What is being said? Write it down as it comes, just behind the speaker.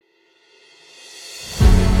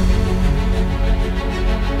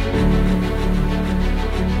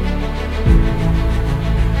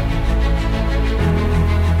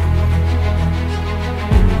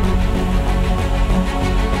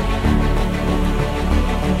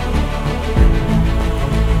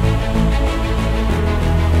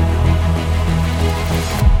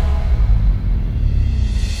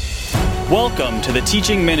Welcome to the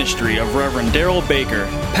teaching ministry of Reverend Darryl Baker,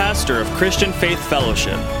 pastor of Christian Faith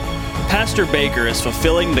Fellowship. Pastor Baker is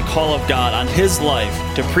fulfilling the call of God on his life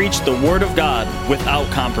to preach the Word of God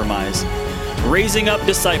without compromise, raising up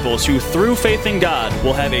disciples who, through faith in God,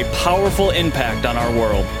 will have a powerful impact on our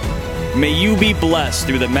world. May you be blessed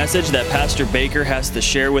through the message that Pastor Baker has to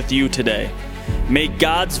share with you today. May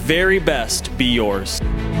God's very best be yours.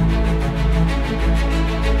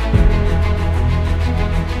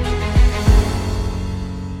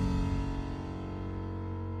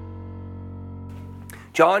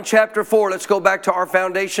 John chapter 4, let's go back to our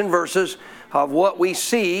foundation verses of what we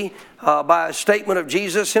see by a statement of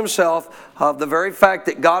Jesus himself of the very fact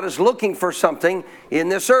that God is looking for something in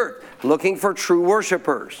this earth, looking for true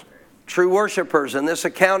worshipers. True worshipers. In this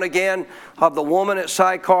account again of the woman at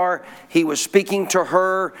Sychar, he was speaking to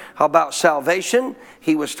her about salvation.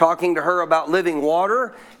 He was talking to her about living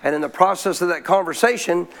water. And in the process of that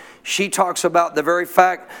conversation, she talks about the very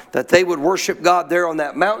fact that they would worship God there on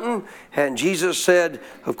that mountain. And Jesus said,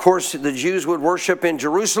 of course, the Jews would worship in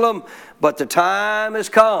Jerusalem, but the time has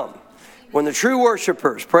come when the true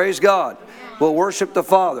worshipers, praise God, will worship the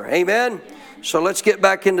Father. Amen? So let's get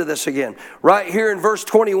back into this again. Right here in verse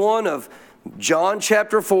 21 of John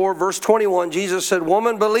chapter 4, verse 21, Jesus said,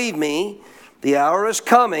 "Woman, believe me, the hour is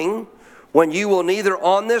coming when you will neither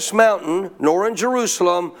on this mountain nor in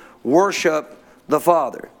Jerusalem worship the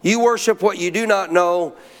Father." You worship what you do not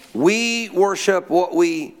know. We worship what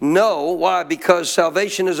we know. Why? Because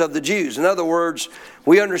salvation is of the Jews. In other words,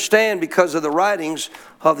 we understand because of the writings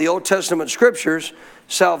of the Old Testament scriptures,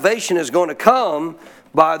 salvation is going to come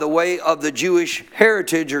by the way of the Jewish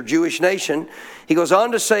heritage or Jewish nation. He goes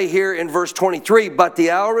on to say here in verse 23, "But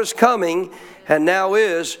the hour is coming, and now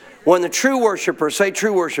is, when the true worshipers," say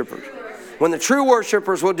true worshipers, "when the true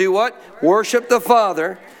worshipers will do what? Worship the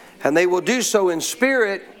Father, and they will do so in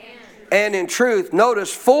spirit and in truth."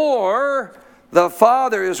 Notice, for the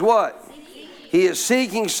Father is what? He is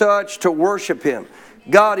seeking such to worship Him.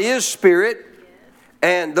 God is spirit,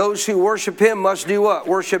 and those who worship Him must do what?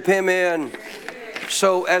 Worship Him in.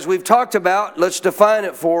 So as we've talked about, let's define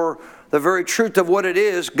it for the very truth of what it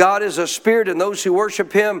is. God is a spirit, and those who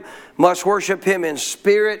worship Him must worship Him in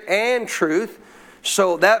spirit and truth.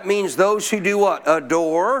 So that means those who do what?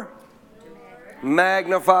 Adore,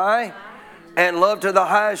 magnify, and love to the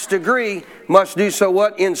highest degree must do so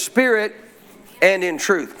what? In spirit and in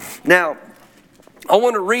truth. Now, I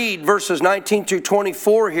want to read verses 19 through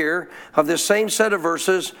 24 here of this same set of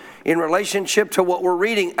verses in relationship to what we're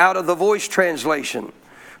reading out of the Voice translation.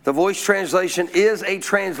 The Voice translation is a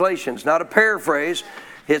translation. It's not a paraphrase.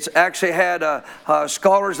 It's actually had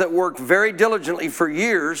scholars that worked very diligently for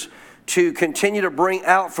years to continue to bring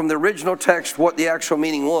out from the original text what the actual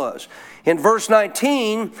meaning was. In verse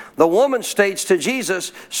 19, the woman states to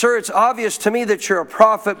Jesus, "Sir, it's obvious to me that you're a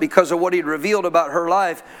prophet because of what He'd revealed about her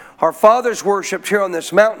life. Our fathers worshipped here on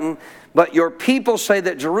this mountain, but your people say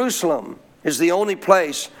that Jerusalem is the only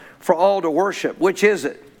place for all to worship." Which is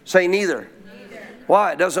it? Say neither.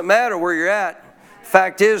 Why? It doesn't matter where you're at.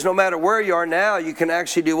 Fact is, no matter where you are now, you can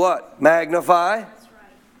actually do what? Magnify.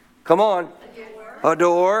 Come on.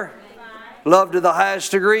 Adore. Love to the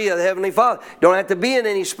highest degree of the Heavenly Father. Don't have to be in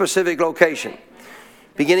any specific location.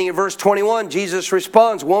 Beginning in verse 21, Jesus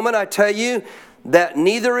responds, "Woman, I tell you that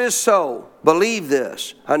neither is so. Believe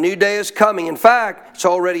this. A new day is coming. In fact, it's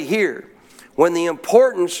already here, when the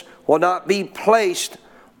importance will not be placed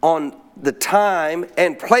on the time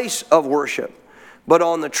and place of worship, but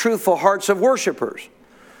on the truthful hearts of worshipers.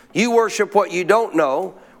 You worship what you don't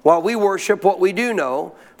know, while we worship what we do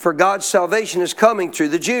know, for God's salvation is coming through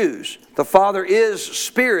the Jews. The Father is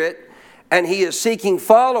spirit, and He is seeking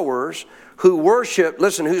followers who worship,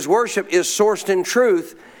 listen, whose worship is sourced in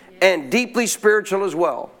truth and deeply spiritual as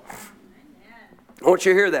well." I want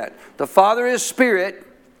you to hear that. The Father is spirit.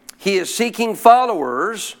 He is seeking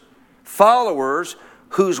followers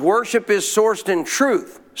whose worship is sourced in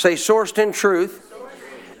truth. Say sourced in truth.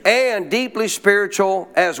 And deeply spiritual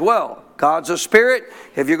as well. God's a spirit.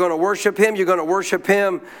 If you're going to worship Him, you're going to worship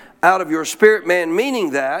Him out of your spirit man,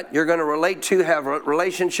 meaning that you're going to have a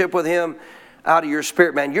relationship with Him out of your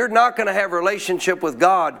spirit man. You're not going to have a relationship with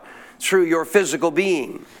God through your physical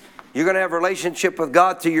being. You're going to have a relationship with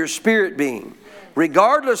God through your spirit being.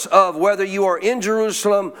 Regardless of whether you are in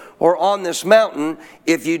Jerusalem or on this mountain,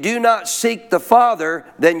 if you do not seek the Father,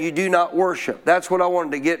 then you do not worship. That's what I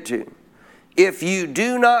wanted to get to. If you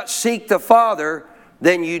do not seek the Father,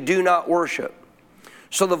 then you do not worship.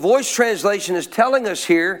 So the Voice translation is telling us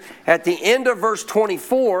here at the end of verse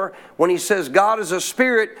 24, when he says God is a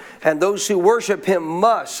spirit and those who worship Him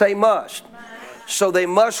must, say must. So they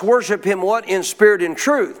must worship Him what? In spirit and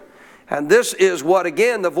truth. And this is what,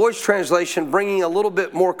 again, the Voice translation, bringing a little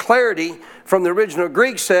bit more clarity from the original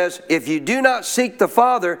Greek, says, if you do not seek the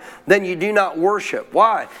Father, then you do not worship.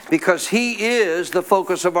 Why? Because He is the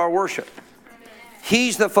focus of our worship.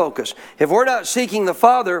 He's the focus. If we're not seeking the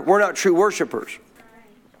Father, we're not true worshipers.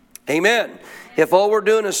 Amen. If all we're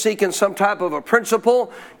doing is seeking some type of a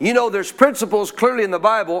principle, you know there's principles clearly in the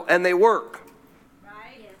Bible and they work.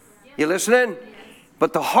 You listening?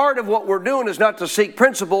 But the heart of what we're doing is not to seek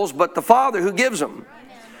principles, but the Father who gives them.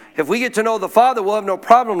 If we get to know the Father, we'll have no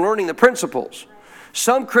problem learning the principles.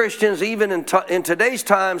 Some Christians, even in today's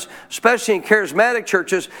times, especially in charismatic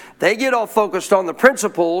churches, they get all focused on the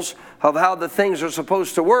principles of how the things are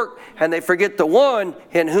supposed to work, and they forget the one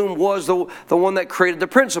in whom was the one that created the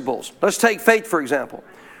principles. Let's take faith, for example.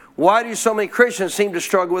 Why do so many Christians seem to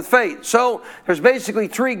struggle with faith? So there's basically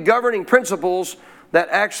 3 governing principles that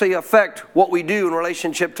actually affect what we do in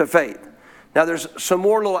relationship to faith. Now there's some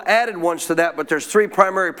more little added ones to that, but there's 3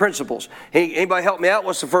 primary principles. Anybody help me out?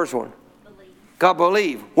 What's the first one? God,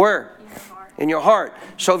 believe. Where? In your heart.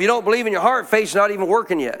 So if you don't believe in your heart, faith's not even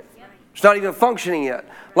working yet. It's not even functioning yet.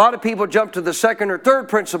 A lot of people jump to the second or third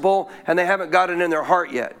principle and they haven't got it in their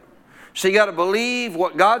heart yet. So you got to believe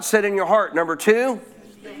what God said in your heart. Number 2,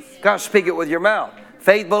 got to speak it with your mouth.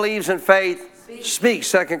 Faith believes and faith speaks.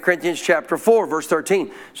 2 Corinthians chapter 4, verse 13.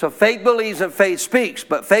 So faith believes and faith speaks.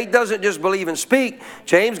 But faith doesn't just believe and speak.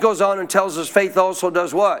 James goes on and tells us faith also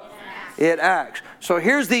does what? It acts. So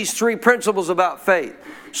here's these 3 principles about faith.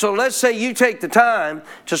 So let's say you take the time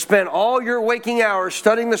to spend all your waking hours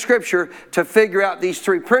studying the Scripture to figure out these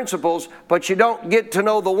 3 principles, but you don't get to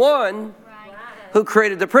know the one who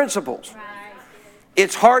created the principles.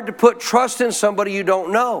 It's hard to put trust in somebody you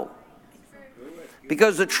don't know.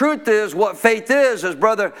 Because the truth is, what faith is, as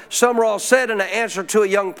Brother Summerall said in an answer to a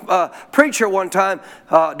young preacher one time,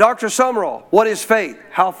 Dr. Summerall, what is faith?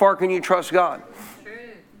 How far can you trust God?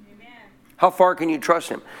 How far can you trust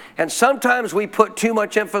Him? And sometimes we put too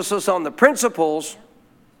much emphasis on the principles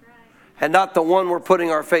and not the one we're putting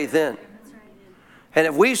our faith in. And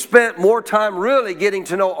if we spent more time really getting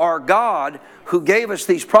to know our God who gave us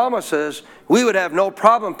these promises, we would have no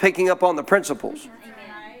problem picking up on the principles.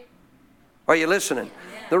 Are you listening?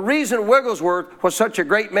 The reason Wigglesworth was such a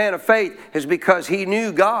great man of faith is because he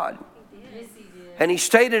knew God. And he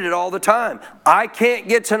stated it all the time. I can't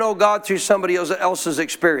get to know God through somebody else's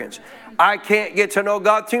experience. I can't get to know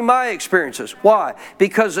God through my experiences. Why?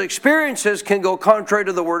 Because experiences can go contrary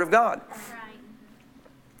to the Word of God.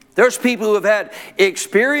 There's people who have had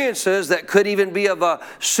experiences that could even be of a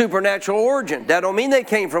supernatural origin. That don't mean they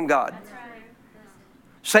came from God.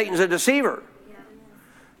 Satan's a deceiver.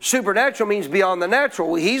 Supernatural means beyond the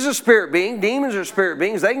natural. He's a spirit being. Demons are spirit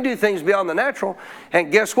beings. They can do things beyond the natural.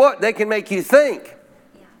 And guess what? They can make you think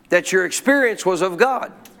that your experience was of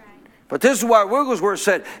God. But this is why Wigglesworth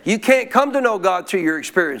said, you can't come to know God through your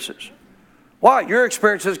experiences. Why? Your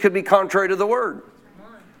experiences could be contrary to the Word.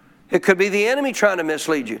 It could be the enemy trying to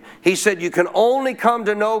mislead you. He said you can only come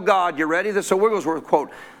to know God. You ready? This is a Wigglesworth quote.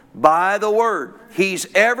 By the Word. He's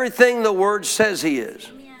everything the Word says He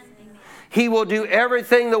is. He will do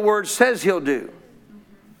everything the Word says He'll do.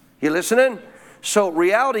 You listening? So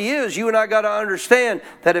reality is, you and I got to understand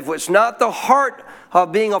that if it's not the heart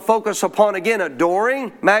of being a focus upon, again,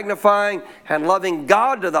 adoring, magnifying, and loving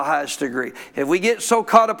God to the highest degree. If we get so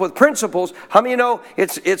caught up with principles, how many know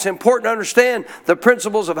it's important to understand the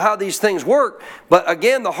principles of how these things work? But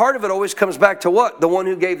again, the heart of it always comes back to what? The one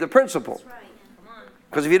who gave the principle.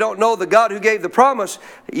 Because if you don't know the God who gave the promise,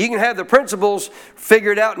 you can have the principles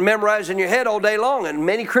figured out and memorized in your head all day long. And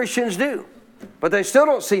many Christians do. But they still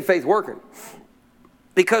don't see faith working.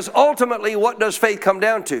 Because ultimately, what does faith come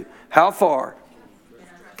down to? How far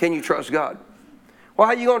can you trust God? Well,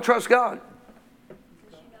 how are you going to trust God?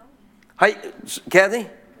 Kathy?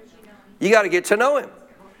 You got to get to know Him.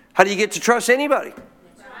 How do you get to trust anybody?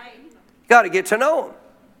 You got to get to know Him.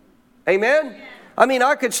 Amen? I mean,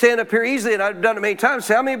 I could stand up here easily, and I've done it many times, and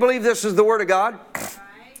say, how many believe this is the Word of God?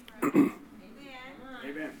 Amen.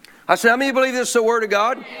 I said, how many believe this is the Word of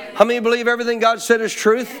God? How many believe everything God said is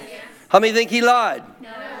truth? How many think He lied? No.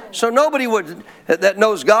 So nobody that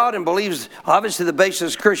knows God and believes, obviously the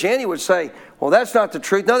basis of Christianity would say, well, that's not the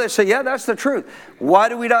truth. No, they say, yeah, that's the truth. Why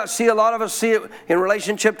do we not see, a lot of us see it in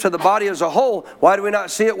relationship to the body as a whole? Why do we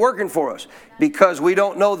not see it working for us? Because we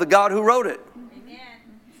don't know the God who wrote it.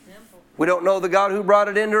 We don't know the God who brought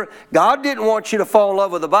it into. God didn't want you to fall in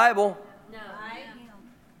love with the Bible. No.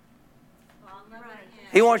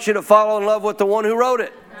 He wants you to fall in love with the one who wrote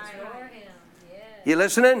it. You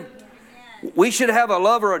listening? We should have a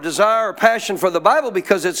love or a desire or passion for the Bible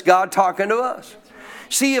because it's God talking to us.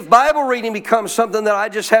 See, if Bible reading becomes something that I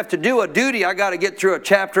just have to do, a duty, I got to get through a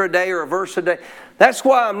chapter a day or a verse a day. That's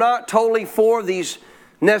why I'm not totally for these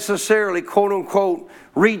necessarily, quote unquote,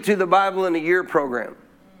 read through the Bible in a year program.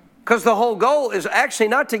 Because the whole goal is actually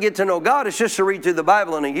not to get to know God, it's just to read through the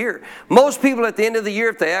Bible in a year. Most people at the end of the year,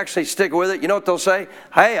 if they actually stick with it, you know what they'll say?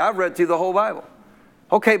 Hey, I've read through the whole Bible.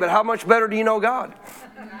 Okay, but how much better do you know God?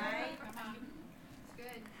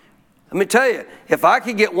 Let me tell you, if I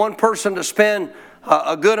could get one person to spend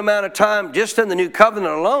a good amount of time just in the new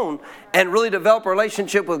covenant alone and really develop a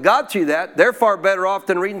relationship with God through that, they're far better off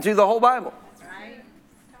than reading through the whole Bible.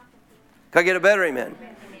 Can I get a better amen?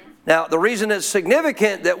 Now, the reason it's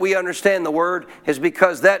significant that we understand the Word is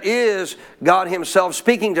because that is God Himself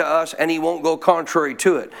speaking to us, and He won't go contrary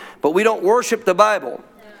to it. But we don't worship the Bible.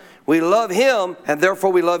 We love Him, and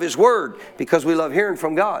therefore we love His Word, because we love hearing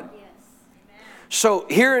from God. So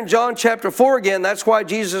here in John chapter 4 again, that's why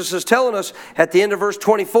Jesus is telling us at the end of verse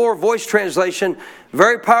 24, voice translation,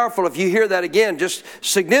 very powerful. If you hear that again, just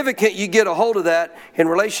significant, you get a hold of that in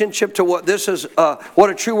relationship to what this is, what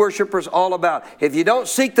a true worshiper is all about. If you don't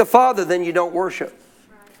seek the Father, then you don't worship.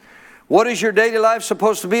 What is your daily life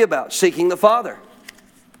supposed to be about? Seeking the Father.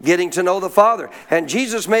 Getting to know the Father. And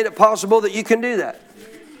Jesus made it possible that you can do that.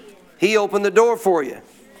 He opened the door for you.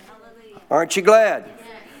 Aren't you glad?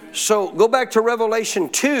 So go back to Revelation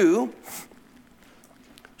 2.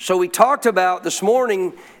 So we talked about this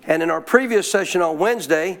morning and in our previous session on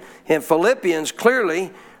Wednesday in Philippians,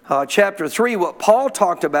 clearly, chapter 3, what Paul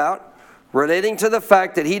talked about relating to the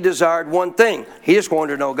fact that he desired one thing. He just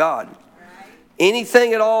wanted to know God.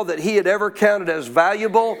 Anything at all that he had ever counted as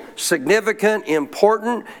valuable, significant,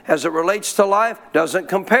 important as it relates to life doesn't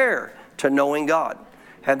compare to knowing God.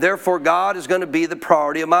 And therefore, God is going to be the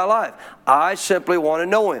priority of my life. I simply want to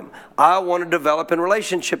know Him. I want to develop in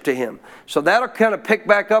relationship to Him. So that'll kind of pick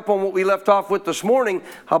back up on what we left off with this morning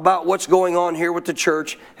about what's going on here with the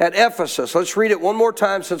church at Ephesus. Let's read it one more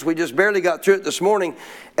time since we just barely got through it this morning.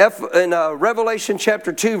 In Revelation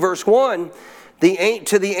chapter 2, verse 1,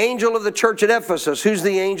 to the angel of the church at Ephesus. Who's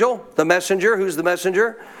the angel? The messenger. Who's the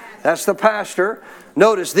messenger? That's the pastor.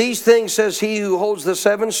 Notice, these things says he who holds the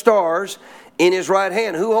 7 stars in his right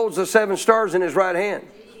hand. Who holds the 7 stars in his right hand?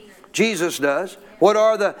 Jesus does. What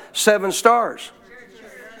are the 7 stars?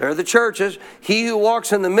 They're the churches. He who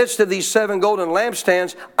walks in the midst of these 7 golden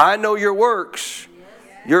lampstands, I know your works,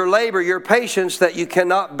 your labor, your patience, that you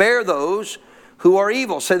cannot bear those who are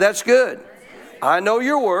evil. Say, that's good. I know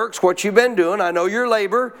your works, what you've been doing. I know your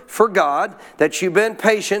labor for God, that you've been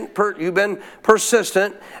patient, you've been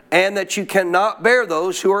persistent, and that you cannot bear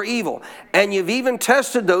those who are evil. And you've even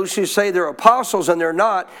tested those who say they're apostles and they're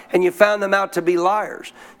not, and you found them out to be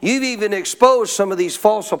liars. You've even exposed some of these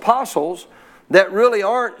false apostles that really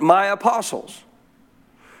aren't my apostles.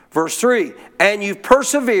 Verse 3, and you've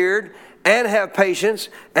persevered and have patience,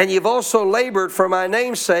 and you've also labored for my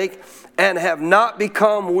name's sake and have not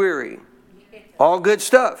become weary. All good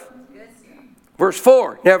stuff. Verse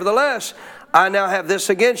 4, nevertheless, I now have this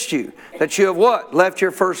against you, that you have what? Left your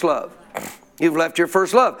first love. You've left your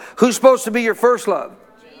first love. Who's supposed to be your first love?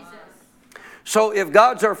 Jesus. So if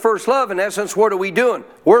God's our first love, in essence, what are we doing?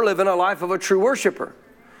 We're living a life of a true worshiper.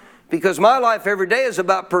 Because my life every day is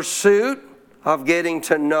about pursuit of getting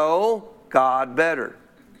to know God better.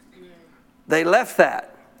 They left that.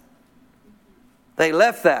 They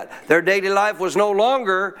left that. Their daily life was no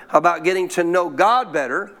longer about getting to know God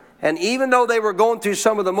better. And even though they were going through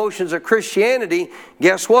some of the motions of Christianity,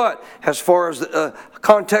 guess what? As far as the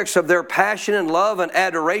context of their passion and love and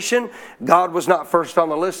adoration, God was not first on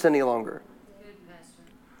the list any longer.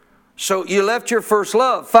 So you left your first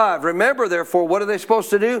love. 5, remember therefore, what are they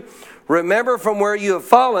supposed to do? Remember from where you have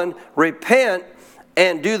fallen, repent,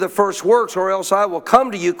 and do the first works, or else I will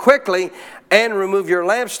come to you quickly and remove your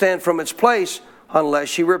lampstand from its place,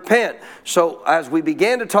 unless you repent. So as we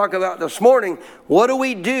began to talk about this morning, what do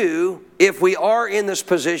we do if we are in this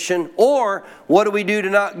position, or what do we do to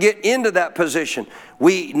not get into that position?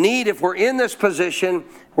 We need, if we're in this position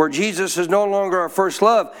where Jesus is no longer our first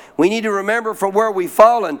love, we need to remember from where we've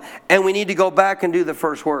fallen, and we need to go back and do the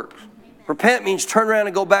first works. Repent means turn around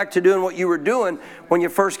and go back to doing what you were doing when you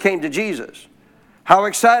first came to Jesus. How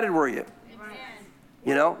excited were you?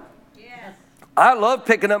 You know? I love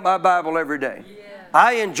picking up my Bible every day.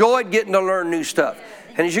 I enjoyed getting to learn new stuff.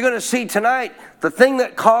 And as you're going to see tonight, the thing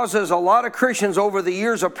that causes a lot of Christians over the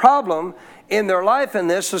years a problem in their life in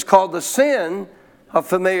this is called the sin of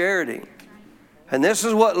familiarity. And this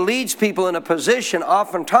is what leads people in a position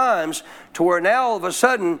oftentimes to where now all of a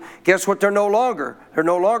sudden, guess what they're no longer? They're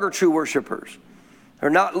no longer true worshipers. They're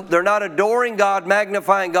not adoring God,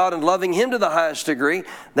 magnifying God, and loving Him to the highest degree.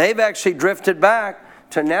 They've actually drifted back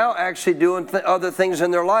to now actually doing other things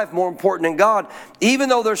in their life more important than God, even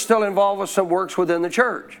though they're still involved with some works within the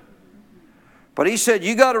church. But he said,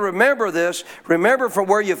 you got to remember this. Remember from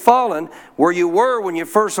where you've fallen, where you were when you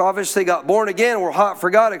first obviously got born again, were hot for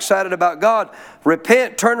God, excited about God.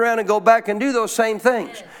 Repent, turn around and go back and do those same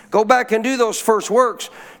things. Go back and do those first works.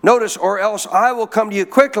 Notice, or else I will come to you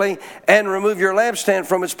quickly and remove your lampstand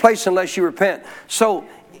from its place unless you repent. So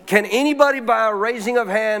can anybody by a raising of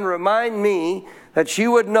hand remind me that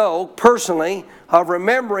you would know personally of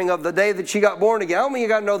remembering of the day that you got born again? How many of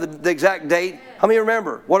you got to know the exact date? How many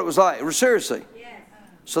remember what it was like? Seriously.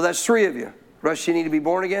 So that's 3 of you. The rest of you need to be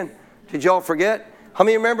born again. Did y'all forget? How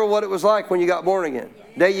many remember what it was like when you got born again?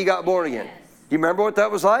 Day you got born again. Do you remember what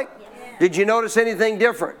that was like? Did you notice anything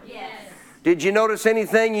different? Did you notice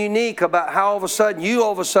anything unique about how all of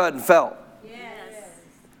a sudden felt?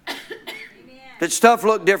 Did stuff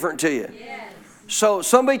look different to you? So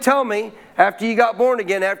somebody tell me, after you got born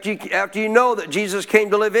again, after you know that Jesus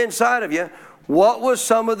came to live inside of you, what was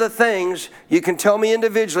some of the things, you can tell me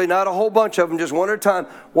individually, not a whole bunch of them, just one at a time,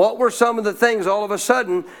 what were some of the things all of a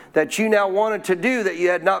sudden that you now wanted to do that you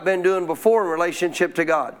had not been doing before in relationship to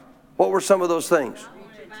God? What were some of those things?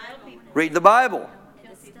 Read the Bible.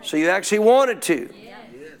 So you actually wanted to.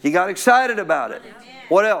 You got excited about it.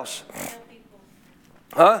 What else?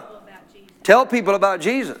 Huh? Tell people about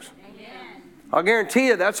Jesus. I'll guarantee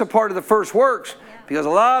you that's a part of the first works, because a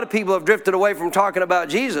lot of people have drifted away from talking about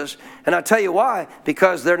Jesus. And I tell you why.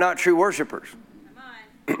 Because they're not true worshipers.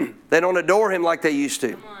 They don't adore Him like they used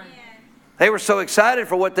to. They were so excited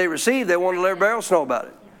for what they received, they wanted to let everybody else know about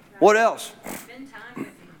it. What else?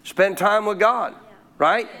 Spend time with God.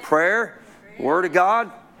 Right? Prayer, Word of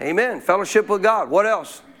God. Amen. Fellowship with God. What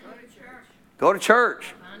else? Go to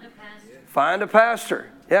church. Find a pastor.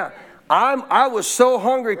 Yeah. I was so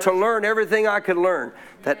hungry to learn everything I could learn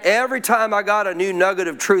that every time I got a new nugget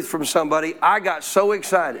of truth from somebody, I got so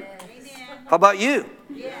excited. How about you?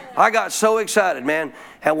 I got so excited, man.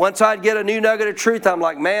 And once I'd get a new nugget of truth, I'm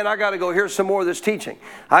like, man, I got to go hear some more of this teaching.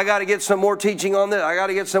 I got to get some more teaching on this. I got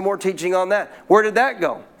to get some more teaching on that. Where did that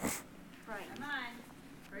go?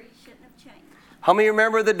 How many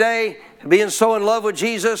remember the day being so in love with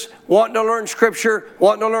Jesus, wanting to learn Scripture,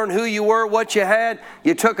 wanting to learn who you were, what you had?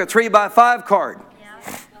 You took a 3x5 card.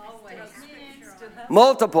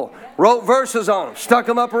 Multiple. Wrote verses on them. Stuck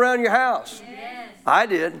them up around your house. I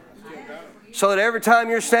did. So that every time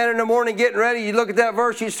you're standing in the morning getting ready, you look at that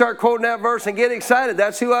verse, you start quoting that verse and get excited.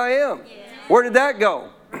 That's who I am. Where did that go?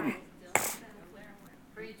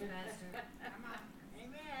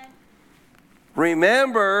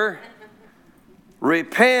 Remember,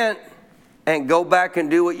 repent, and go back and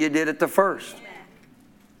do what you did at the first.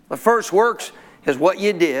 The first works is what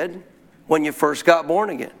you did when you first got born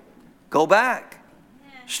again. Go back.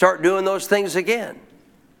 Start doing those things again.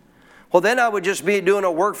 Well, then I would just be doing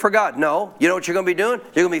a work for God. No. You know what you're going to be doing?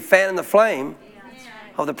 You're going to be fanning the flame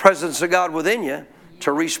of the presence of God within you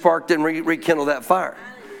to re-spark and rekindle that fire.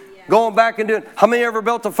 Going back and doing. How many ever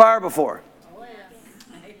built a fire before?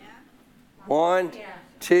 1,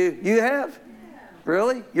 2. You have?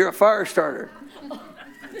 Really? You're a fire starter.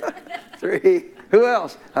 3. Who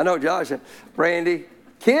else? I know Josh. Randy.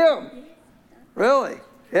 Kim. Really?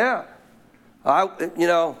 Yeah. I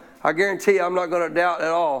guarantee you I'm not going to doubt at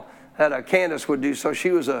all that Candace would do so.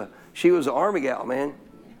 She was an Army gal, man.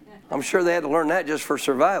 I'm sure they had to learn that just for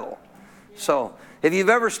survival. So if you've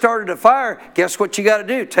ever started a fire, guess what you got to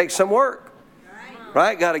do? Take some work.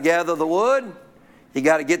 Right? Got to gather the wood. You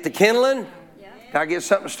got to get the kindling. Got to get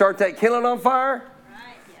something to start that kindling on fire.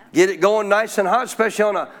 Get it going nice and hot,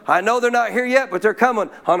 especially I know they're not here yet, but they're coming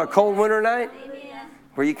on a cold winter night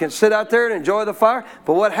where you can sit out there and enjoy the fire.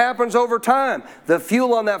 But what happens over time? The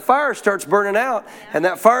fuel on that fire starts burning out and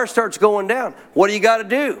that fire starts going down. What do you got to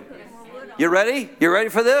do? You ready? You ready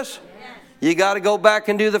for this? You got to go back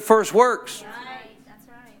and do the first works.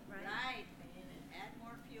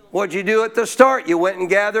 What'd you do at the start? You went and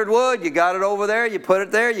gathered wood. You got it over there. You put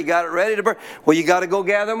it there. You got it ready to burn. Well, you got to go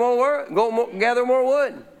gather more wood. Gather more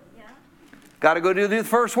wood. Got to go do the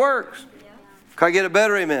first works. Can I get a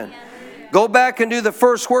better amen? Go back and do the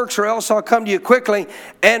first works, or else I'll come to you quickly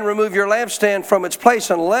and remove your lampstand from its place,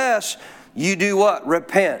 unless you do what?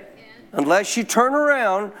 Repent. Unless you turn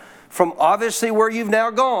around from obviously where you've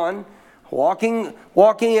now gone, walking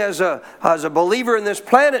as a believer in this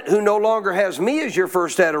planet who no longer has me as your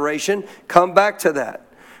first adoration, come back to that.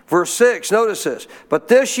 Verse 6, notice this. But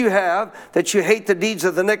this you have, that you hate the deeds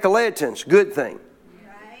of the Nicolaitans. Good thing.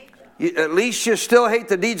 At least you still hate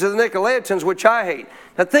the deeds of the Nicolaitans, which I hate.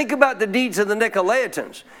 Now think about the deeds of the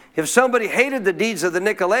Nicolaitans. If somebody hated the deeds of the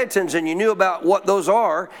Nicolaitans and you knew about what those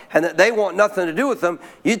are and that they want nothing to do with them,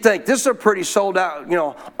 you'd think this is a pretty sold out,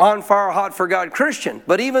 on fire, hot for God Christian.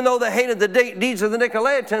 But even though they hated the deeds of the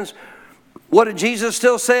Nicolaitans, what did Jesus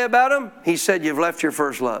still say about them? He said, you've left your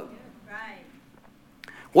first love. Right.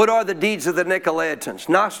 What are the deeds of the Nicolaitans?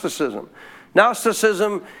 Gnosticism.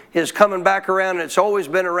 Gnosticism is coming back around, and it's always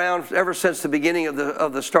been around ever since the beginning of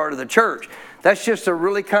the start of the church. That's just a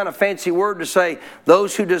really kind of fancy word to say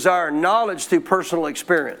those who desire knowledge through personal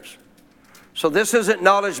experience. So this isn't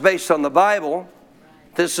knowledge based on the Bible.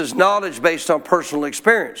 This is knowledge based on personal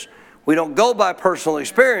experience. We don't go by personal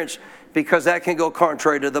experience because that can go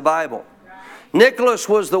contrary to the Bible. Nicholas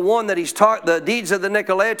was the one that he's taught the deeds of the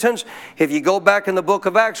Nicolaitans. If you go back in the book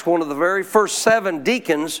of Acts, one of the very first 7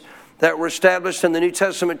 deacons that were established in the New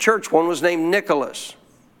Testament church, one was named Nicholas.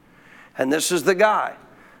 And this is the guy.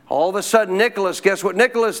 All of a sudden, Nicholas, guess what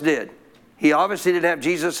Nicholas did? He obviously didn't have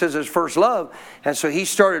Jesus as his first love. And so he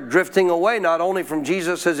started drifting away, not only from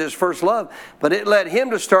Jesus as his first love, but it led him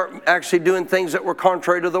to start actually doing things that were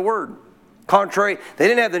contrary to the Word. Contrary, they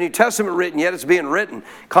didn't have the New Testament written yet; it's being written.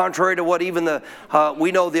 Contrary to what even the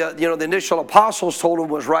initial apostles told him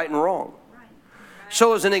was right and wrong.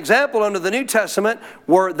 So, as an example, under the New Testament,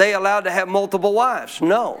 were they allowed to have multiple wives?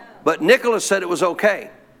 No, but Nicholas said it was okay.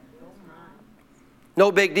 No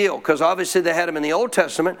big deal, because obviously they had them in the Old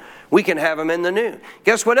Testament. We can have them in the New.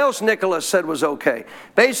 Guess what else Nicholas said was okay?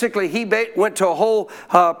 Basically, he went to a whole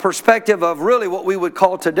perspective of really what we would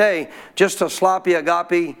call today just a sloppy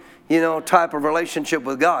agape, type of relationship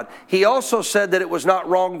with God. He also said that it was not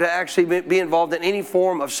wrong to actually be involved in any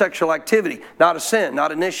form of sexual activity. Not a sin,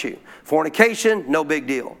 not an issue. Fornication, no big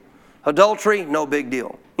deal. Adultery, no big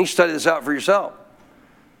deal. You can study this out for yourself.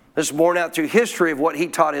 This is borne out through history of what he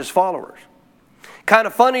taught his followers. Kind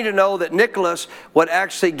of funny to know that Nicholas would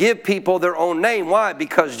actually give people their own name. Why?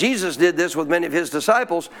 Because Jesus did this with many of his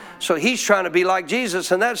disciples. So he's trying to be like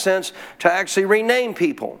Jesus in that sense, to actually rename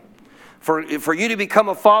people. For you to become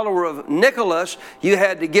a follower of Nicholas, you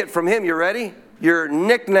had to get from him, you ready? Your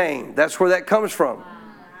nickname. That's where that comes from.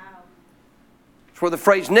 That's where the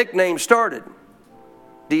phrase nickname started.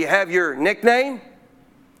 Do you have your nickname?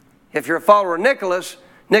 If you're a follower of Nicholas,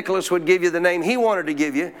 Nicholas would give you the name he wanted to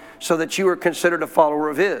give you so that you were considered a follower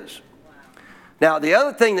of his. Now, the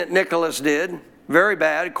other thing that Nicholas did, very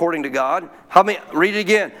bad according to God. Read it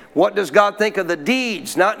again. What does God think of the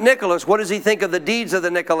deeds? Not Nicholas. What does he think of the deeds of the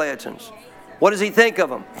Nicolaitans? What does he think of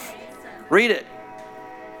them? Read it.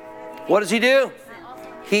 What does he do?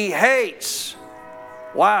 He hates.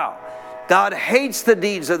 Wow. God hates the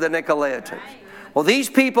deeds of the Nicolaitans. Well, these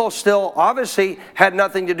people still obviously had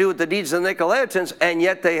nothing to do with the deeds of the Nicolaitans, and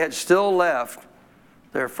yet they had still left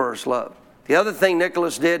their first love. The other thing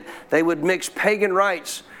Nicholas did, they would mix pagan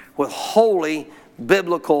rites with holy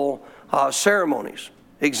biblical ceremonies.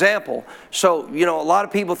 Example. So, a lot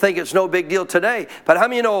of people think it's no big deal today. But how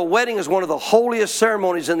many of you know a wedding is one of the holiest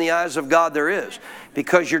ceremonies in the eyes of God there is?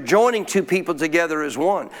 Because you're joining two people together as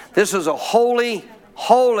one. This is a holy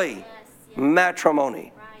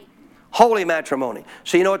matrimony. Holy matrimony.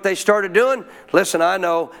 So you know what they started doing? Listen, I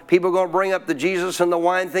know people are going to bring up the Jesus and the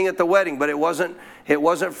wine thing at the wedding, but it wasn't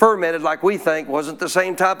fermented like we think. It wasn't the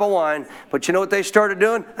same type of wine. But you know what they started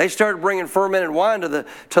doing? They started bringing fermented wine to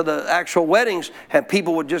the actual weddings, and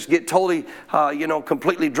people would just get totally,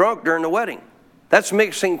 completely drunk during the wedding. That's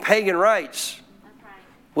mixing pagan rites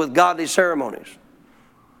with godly ceremonies.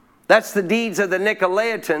 That's the deeds of the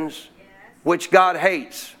Nicolaitans, which God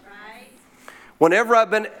hates. Whenever I've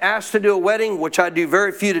been asked to do a wedding, which I do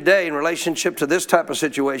very few today in relationship to this type of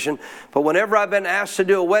situation, but whenever I've been asked to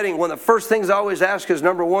do a wedding, one of the first things I always ask is,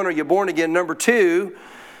 number one, are you born again? Number two,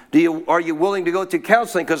 are you willing to go through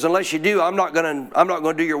counseling? Because unless you do, I'm not going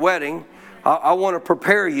to do your wedding. I want to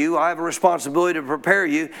prepare you. I have a responsibility to prepare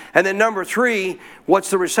you. And then number three, what's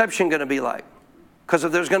the reception going to be like? Because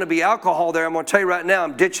if there's going to be alcohol there, I'm going to tell you right now,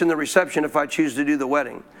 I'm ditching the reception if I choose to do the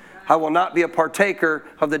wedding. I will not be a partaker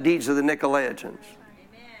of the deeds of the Nicolaitans. Amen.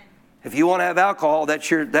 If you want to have alcohol, that's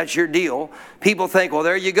your deal. People think, well,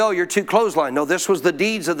 there you go, you're too clothesline. No, this was the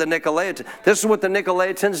deeds of the Nicolaitans. This is what the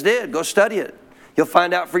Nicolaitans did. Go study it. You'll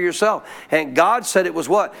find out for yourself. And God said it was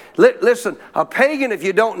what? Listen, a pagan, if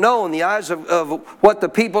you don't know, in the eyes of what the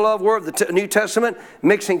people were of the New Testament,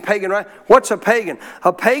 mixing pagan, right? What's a pagan?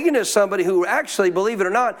 A pagan is somebody who actually, believe it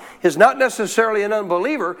or not, is not necessarily an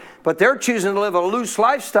unbeliever, but they're choosing to live a loose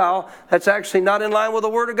lifestyle that's actually not in line with the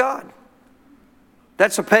Word of God.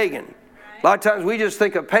 That's a pagan. A lot of times we just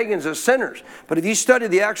think of pagans as sinners. But if you study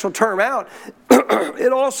the actual term out,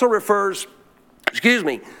 it also refers,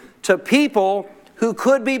 to people who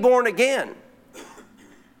could be born again.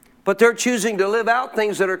 But they're choosing to live out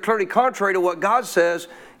things that are clearly contrary to what God says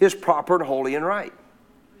is proper and holy and right.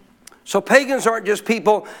 So pagans aren't just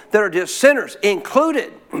people that are just sinners,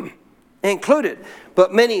 included. Included.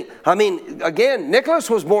 But many, again, Nicholas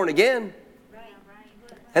was born again.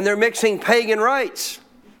 And they're mixing pagan rites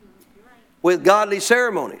with godly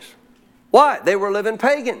ceremonies. Why? They were living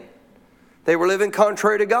pagan. They were living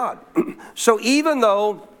contrary to God. So even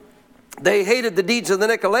though they hated the deeds of the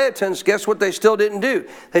Nicolaitans, guess what they still didn't do?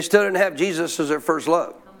 They still didn't have Jesus as their first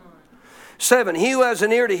love. 7, he who has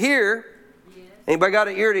an ear to hear. Anybody got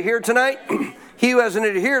an ear to hear tonight? He who has an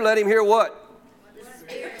ear to hear, let him hear what?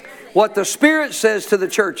 What the Spirit says to the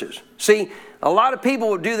churches. See, a lot of people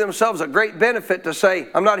would do themselves a great benefit to say,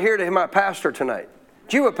 I'm not here to hear my pastor tonight.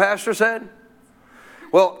 Do you know what pastor said?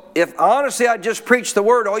 Well, if honestly I just preach the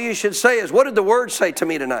word, all you should say is, what did the word say to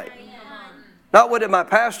me tonight? Not what did my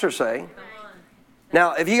pastor say.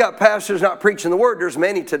 Now, if you got pastors not preaching the word, there's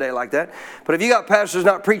many today like that. But if you got pastors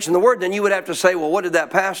not preaching the word, then you would have to say, well, what did that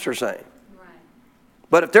pastor say?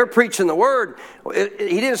 But if they're preaching the word,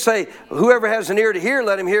 he didn't say, whoever has an ear to hear,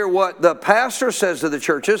 let him hear what the pastor says to the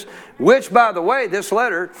churches, which, by the way, this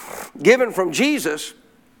letter, given from Jesus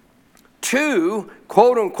to,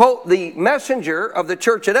 quote unquote, the messenger of the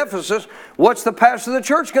church at Ephesus, what's the pastor of the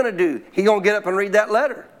church going to do? He's going to get up and read that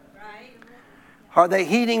letter. Are they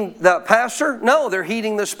heeding the pastor? No, they're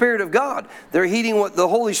heeding the Spirit of God. They're heeding what the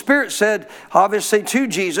Holy Spirit said, obviously, to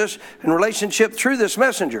Jesus in relationship through this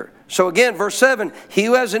messenger. So again, verse 7, he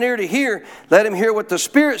who has an ear to hear, let him hear what the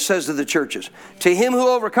Spirit says to the churches. To him who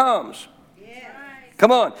overcomes.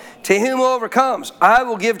 Come on. To him who overcomes, I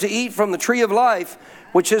will give to eat from the tree of life,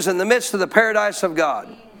 which is in the midst of the paradise of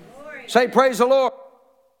God. Say, praise the Lord.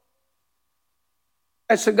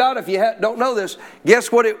 I said, God, if you don't know this,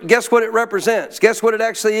 guess what it represents? Guess what it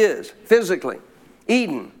actually is physically?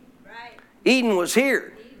 Eden. Right. Eden was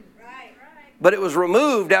here. Right. But it was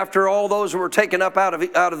removed after all those who were taken up out of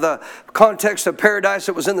the context of paradise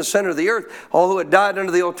that was in the center of the earth. All who had died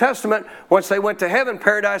under the Old Testament, once they went to heaven,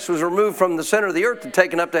 paradise was removed from the center of the earth and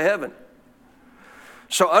taken up to heaven.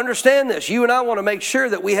 So understand this. You and I want to make sure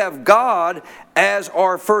that we have God as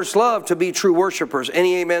our first love to be true worshipers.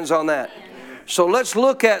 Any amens on that? So let's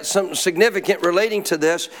look at something significant relating to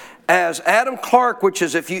this. As Adam Clarke, which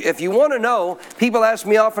is, if you want to know, people ask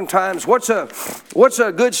me oftentimes, what's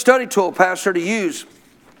a good study tool, Pastor, to use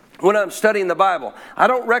when I'm studying the Bible? I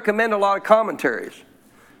don't recommend a lot of commentaries.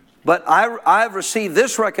 But I've received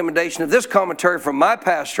this recommendation of this commentary from my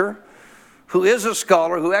pastor, who is a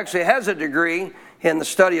scholar, who actually has a degree in the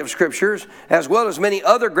study of scriptures, as well as many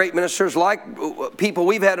other great ministers like people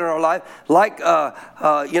we've had in our life, like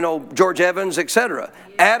George Evans, etc.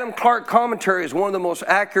 Adam Clarke commentary is one of the most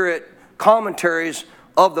accurate commentaries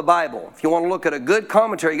of the Bible. If you want to look at a good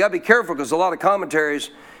commentary, you got to be careful because a lot of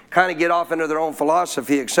commentaries kind of get off into their own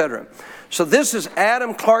philosophy, etc. So this is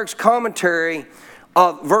Adam Clarke's commentary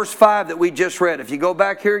of verse 5 that we just read. If you go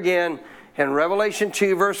back here again, in Revelation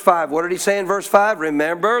 2, verse 5, what did he say in verse 5?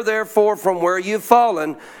 Remember, therefore, from where you've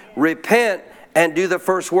fallen, repent and do the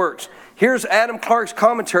first works. Here's Adam Clarke's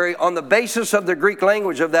commentary on the basis of the Greek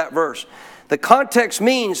language of that verse. The context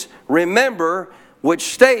means, remember,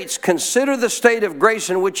 which states, consider the state of grace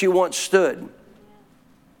in which you once stood.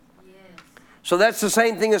 Yes. So that's the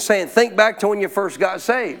same thing as saying, think back to when you first got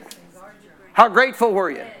saved. How grateful were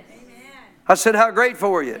you? Yes. I said, how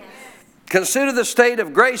grateful were you? Yes. Consider the state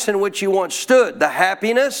of grace in which you once stood. The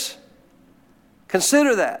happiness.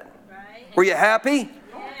 Consider that. Right. Were you happy? Yeah.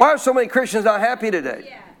 Why are so many Christians not happy today?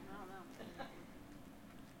 Yeah.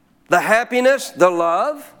 The happiness, the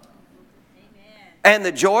love, and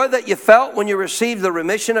the joy that you felt when you received the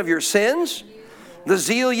remission of your sins. The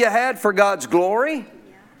zeal you had for God's glory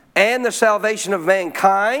and the salvation of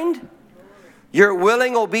mankind. Your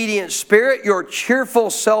willing, obedient spirit. Your cheerful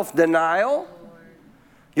self-denial.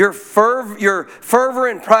 Your fervor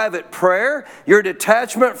in private prayer, your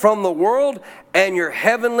detachment from the world, and your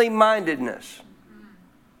heavenly mindedness.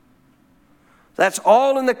 That's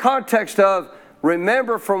all in the context of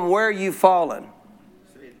remember from where you've fallen.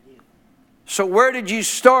 So where did you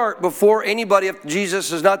start before anybody, if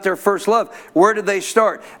Jesus is not their first love? Where did they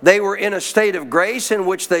start? They were in a state of grace in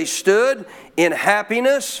which they stood in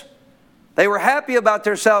happiness. They were happy about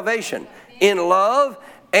their salvation. In love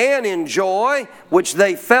and in joy, which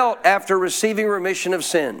they felt after receiving remission of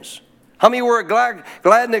sins. How many were glad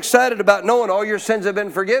and excited about knowing all your sins have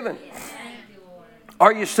been forgiven?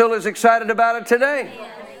 Are you still as excited about it today?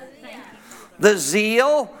 The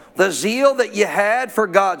zeal that you had for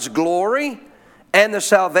God's glory and the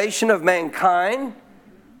salvation of mankind.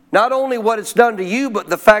 Not only what it's done to you, but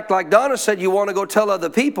the fact, like Donna said, you want to go tell other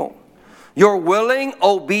people. Your willing,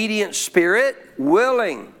 obedient spirit.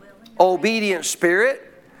 Willing, obedient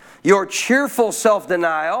spirit. Your cheerful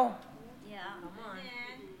self-denial. Yeah.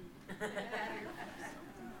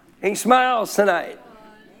 He smiles tonight.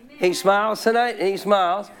 He smiles tonight, and he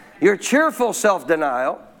smiles. Your cheerful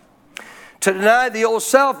self-denial. To deny the old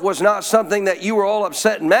self was not something that you were all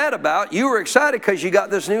upset and mad about. You were excited because you got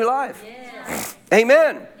this new life. Yes.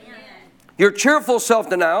 Amen. Amen. Your cheerful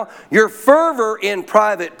self-denial. Your fervor in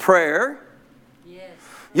private prayer. Yes.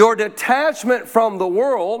 Your detachment from the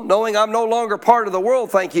world, knowing I'm no longer part of the world,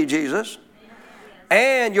 thank you, Jesus.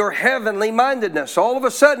 And your heavenly mindedness. All of a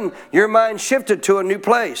sudden, your mind shifted to a new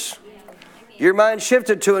place. Your mind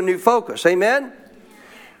shifted to a new focus. Amen?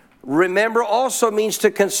 Remember also means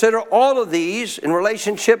to consider all of these in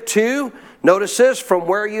relationship to, notice this, from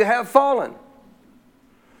where you have fallen.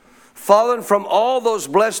 Fallen from all those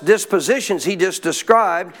blessed dispositions he just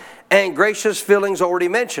described and gracious feelings already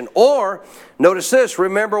mentioned. Or, notice this,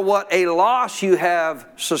 remember what a loss you have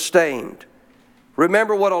sustained.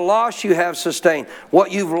 Remember what a loss you have sustained.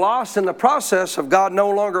 What you've lost in the process of God no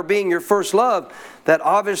longer being your first love, that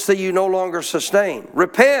obviously you no longer sustain.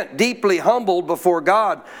 Repent, deeply humbled before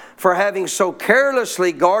God for having so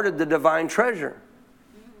carelessly guarded the divine treasure.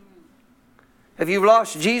 If you've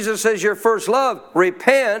lost Jesus as your first love,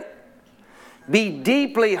 repent. Be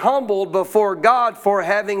deeply humbled before God for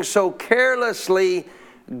having so carelessly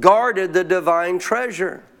guarded the divine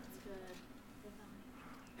treasure.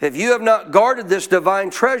 If you have not guarded this divine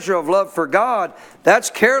treasure of love for God, that's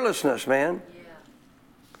carelessness, man.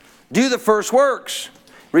 Do the first works.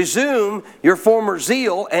 Resume your former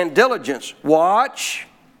zeal and diligence. Watch.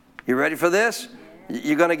 You ready for this?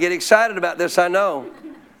 You're going to get excited about this, I know.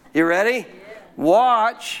 You ready?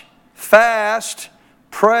 Watch, fast,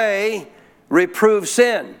 pray, reprove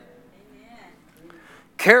sin.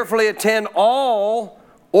 Carefully attend all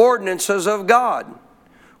ordinances of God.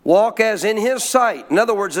 Walk as in His sight. In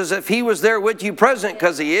other words, as if He was there with you present,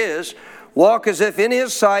 because He is. Walk as if in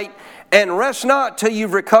His sight, and rest not till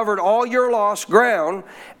you've recovered all your lost ground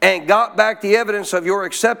and got back the evidence of your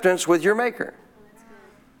acceptance with your Maker.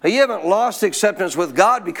 Now, you haven't lost acceptance with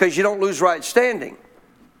God because you don't lose right standing.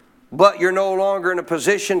 But you're no longer in a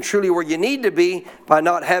position truly where you need to be by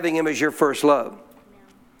not having Him as your first love.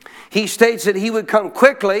 He states that He would come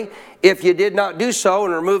quickly if you did not do so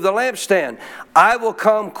and remove the lampstand. I will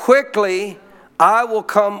come quickly. I will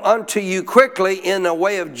come unto you quickly in a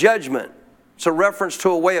way of judgment. It's a reference to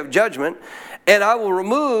a way of judgment. And I will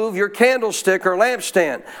remove your candlestick or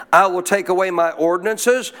lampstand. I will take away my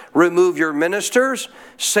ordinances, remove your ministers,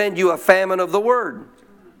 send you a famine of the word.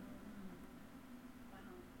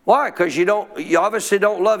 Why? Because you obviously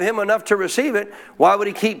don't love Him enough to receive it. Why would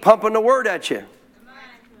He keep pumping the word at you?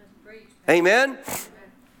 Amen?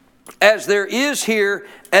 As there is here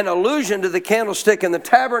an allusion to the candlestick in the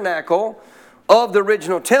tabernacle of the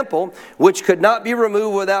original temple, which could not be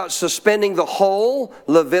removed without suspending the whole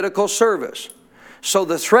Levitical service. So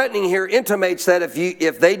the threatening here intimates that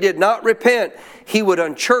if they did not repent, He would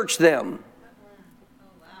unchurch them.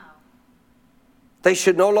 They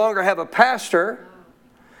should no longer have a pastor,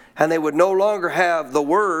 and they would no longer have the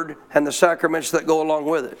word and the sacraments that go along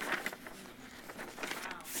with it.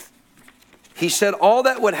 He said all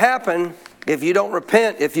that would happen if you don't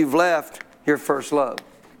repent, if you've left your first love.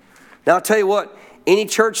 Now I'll tell you what, any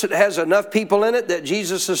church that has enough people in it that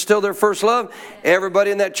Jesus is still their first love,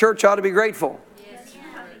 everybody in that church ought to be grateful.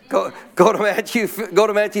 Go to Matthew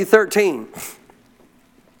 13.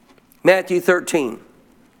 Matthew 13.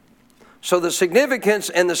 So the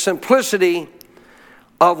significance and the simplicity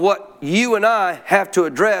of what you and I have to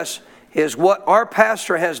address is what our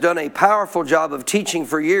pastor has done a powerful job of teaching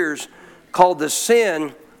for years, called the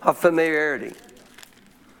sin of familiarity.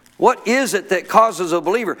 What is it that causes a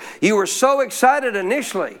believer? You were so excited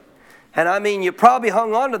initially, and I mean, you probably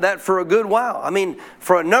hung on to that for a good while. I mean,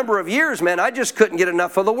 for a number of years, man, I just couldn't get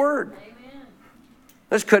enough of the Word.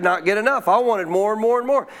 Just could not get enough. I wanted more and more and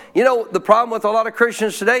more. You know, the problem with a lot of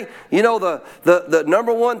Christians today, you know, the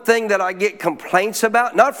number one thing that I get complaints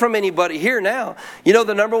about, not from anybody here now, you know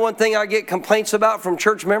the number one thing I get complaints about from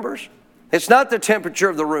church members? It's not the temperature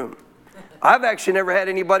of the room. I've actually never had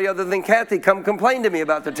anybody other than Kathy come complain to me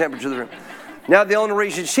about the temperature of the room. Now, the only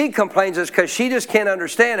reason she complains is because she just can't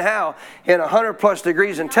understand how in 100 plus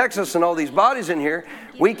degrees in Texas and all these bodies in here,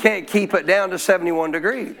 we can't keep it down to 71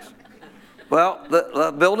 degrees. Well,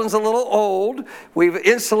 the building's a little old. We've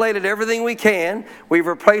insulated everything we can. We've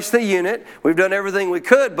replaced the unit. We've done everything we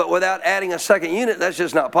could, but without adding a second unit, that's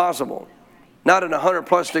just not possible. Not in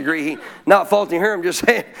 100+ degree heat. Not faulting her. I'm just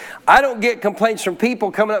saying, I don't get complaints from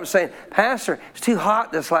people coming up and saying, Pastor, it's too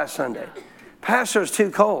hot this last Sunday. Pastor, it's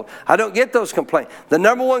too cold. I don't get those complaints. The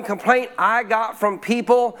number one complaint I got from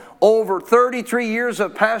people over 33 years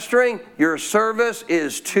of pastoring, your service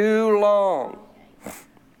is too long.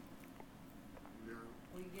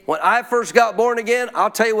 When I first got born again,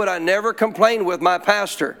 I'll tell you what, I never complained with my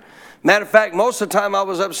pastor. Matter of fact, most of the time I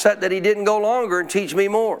was upset that he didn't go longer and teach me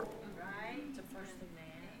more.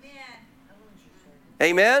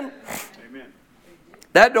 Amen? Amen.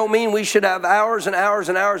 That don't mean we should have hours and hours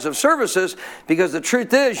and hours of services, because the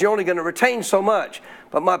truth is you're only going to retain so much.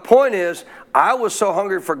 But my point is, I was so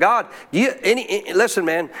hungry for God. Listen,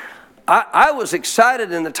 man, I was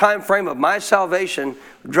excited in the time frame of my salvation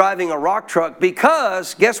driving a rock truck,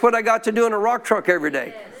 because guess what I got to do in a rock truck every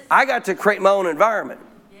day? I got to create my own environment.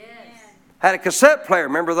 Had a cassette player.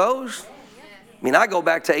 Remember those? I mean, I go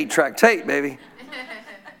back to 8-track tape, baby.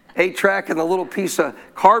 8-track and the little piece of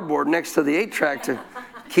cardboard next to the 8-track to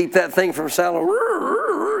keep that thing from sounding,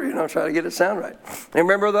 try to get it sound right.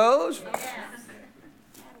 Remember those?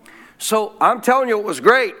 So I'm telling you what was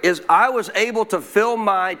great is I was able to fill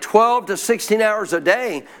my 12 to 16 hours a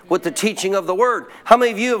day with the teaching of the Word. How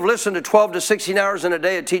many of you have listened to 12 to 16 hours in a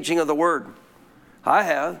day of teaching of the Word? I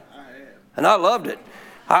have. And I loved it.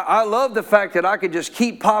 I love the fact that I could just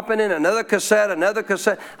keep popping in another cassette.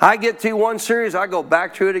 I get through one series, I go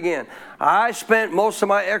back to it again. I spent most of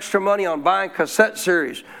my extra money on buying cassette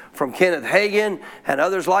series from Kenneth Hagin and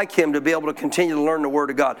others like him to be able to continue to learn the Word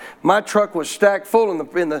of God. My truck was stacked full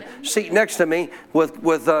in the seat next to me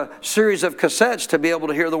with a series of cassettes to be able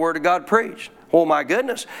to hear the Word of God preached. Oh my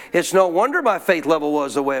goodness, it's no wonder my faith level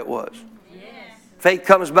was the way it was. Yes. Faith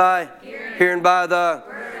comes by hearing by the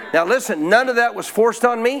Word. Now listen, none of that was forced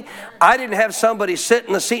on me. I didn't have somebody sit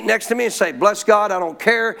in the seat next to me and say, bless God, I don't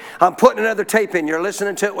care. I'm putting another tape in. You're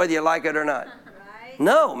listening to it whether you like it or not. Right.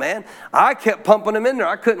 No, man. I kept pumping them in there.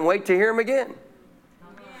 I couldn't wait to hear them again.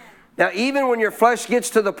 Now, even when your flesh gets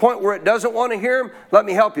to the point where it doesn't want to hear them, let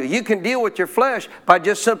me help you. You can deal with your flesh by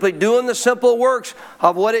just simply doing the simple works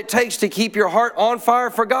of what it takes to keep your heart on fire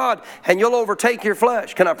for God, and you'll overtake your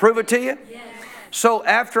flesh. Can I prove it to you? Yes. So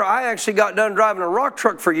after I actually got done driving a rock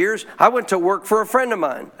truck for years, I went to work for a friend of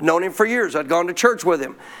mine. I'd known him for years. I'd gone to church with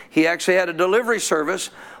him. He actually had a delivery service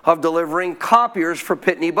of delivering copiers for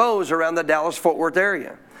Pitney Bowes around the Dallas-Fort Worth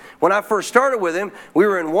area. When I first started with him, we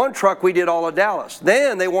were in one truck. We did all of Dallas.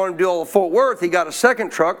 Then they wanted to do all of Fort Worth. He got a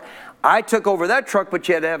second truck. I took over that truck, but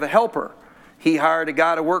you had to have a helper. He hired a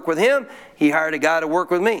guy to work with him. He hired a guy to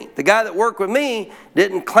work with me. The guy that worked with me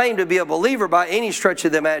didn't claim to be a believer by any stretch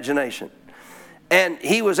of the imagination. And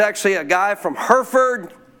he was actually a guy from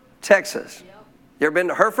Hereford, Texas. You ever been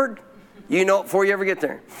to Hereford? You know it before you ever get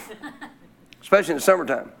there. Especially in the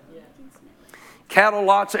summertime. Cattle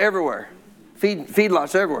lots everywhere. Feed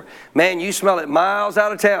lots everywhere. Man, you smell it miles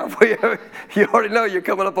out of town. You already know you're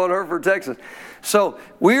coming up on Hereford, Texas. So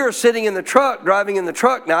we were sitting in the truck, driving in the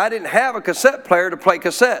truck. Now, I didn't have a cassette player to play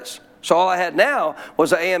cassettes. So all I had now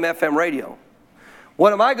was an AM/FM radio.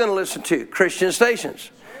 What am I going to listen to? Christian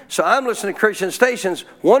stations. So I'm listening to Christian stations,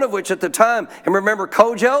 one of which at the time, and remember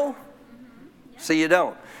Kojo? See, you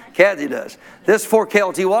don't. Kathy does. This is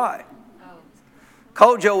 4KLTY.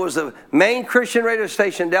 Kojo was the main Christian radio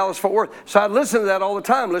station in Dallas-Fort Worth. So I'd listen to that all the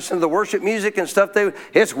time, listen to the worship music and stuff.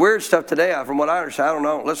 It's weird stuff today, from what I understand. I don't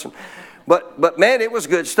know. Listen. But man, it was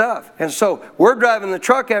good stuff. And so we're driving the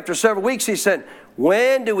truck after several weeks. He said,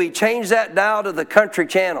 when do we change that dial to the country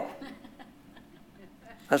channel?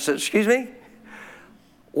 I said, excuse me?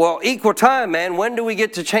 Well, equal time, man. When do we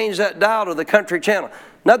get to change that dial to the country channel?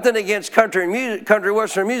 Nothing against country music, country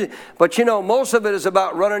western music, but you know, most of it is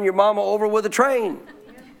about running your mama over with a train.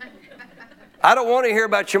 I don't want to hear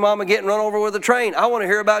about your mama getting run over with a train. I want to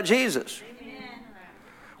hear about Jesus.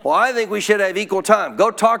 Well, I think we should have equal time. Go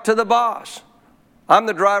talk to the boss. I'm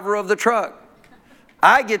the driver of the truck.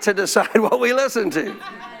 I get to decide what we listen to.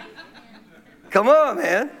 Come on,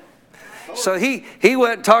 man. So he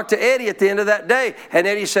went and talked to Eddie at the end of that day. And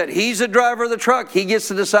Eddie said, he's the driver of the truck. He gets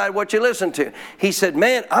to decide what you listen to. He said,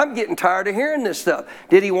 man, I'm getting tired of hearing this stuff.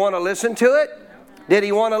 Did he want to listen to it? Did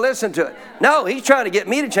he want to listen to it? No, he's trying to get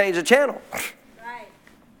me to change the channel.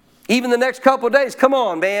 Even the next couple of days, come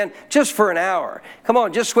on, man, just for an hour. Come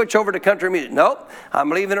on, just switch over to country music. Nope, I'm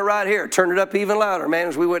leaving it right here. Turn it up even louder, man,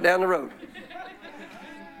 as we went down the road.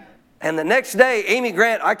 And the next day, Amy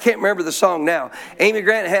Grant, I can't remember the song now. Amy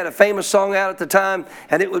Grant had a famous song out at the time,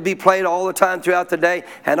 and it would be played all the time throughout the day.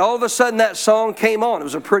 And all of a sudden, that song came on. It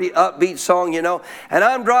was a pretty upbeat song, you know. And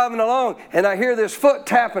I'm driving along, and I hear this foot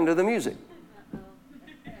tapping to the music.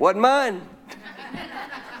 Wasn't mine.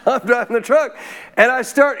 I'm driving the truck, and I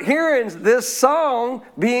start hearing this song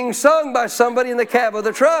being sung by somebody in the cab of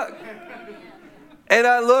the truck. And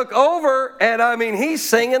I look over, and I mean, he's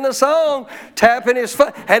singing the song, tapping his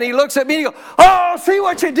foot, and he looks at me and he goes, "Oh, see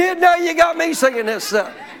what you did? Now you got me singing this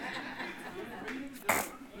stuff."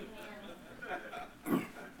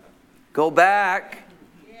 Go back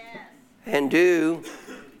and do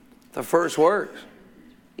the first works,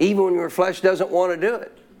 even when your flesh doesn't want to do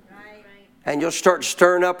it. And you'll start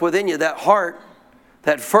stirring up within you that heart,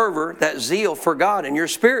 that fervor, that zeal for God in your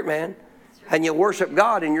spirit, man. And you'll worship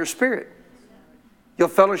God in your spirit. You'll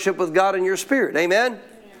fellowship with God in your spirit. Amen?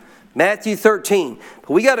 Matthew 13. But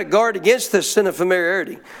we got to guard against this sin of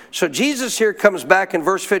familiarity. So Jesus here comes back in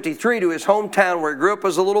verse 53 to his hometown where he grew up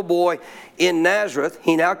as a little boy in Nazareth.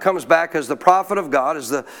 He now comes back as the prophet of God, as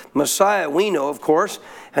the Messiah we know, of course.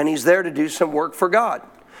 And he's there to do some work for God.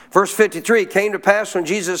 Verse 53, it came to pass when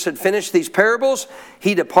Jesus had finished these parables,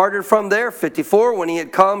 he departed from there. 54, when he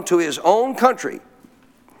had come to his own country,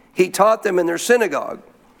 he taught them in their synagogue.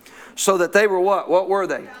 So that they were what? What were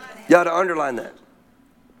they? You got to underline that.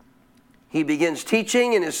 He begins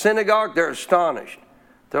teaching in his synagogue. They're astonished.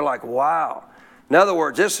 They're like, wow. In other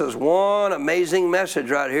words, this is one amazing message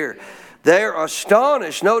right here. They're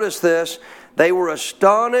astonished. Notice this. They were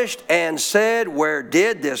astonished and said, "Where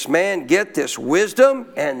did this man get this wisdom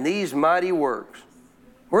and these mighty works?"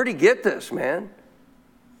 Where did he get this, man?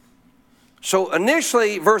 So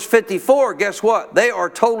initially, verse 54, guess what? They are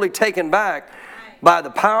totally taken back by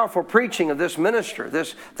the powerful preaching of this minister,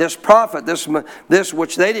 this prophet, this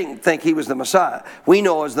which they didn't think he was the Messiah. We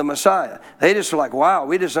know as the Messiah. They just are like, wow,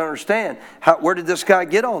 we just understand. Where did this guy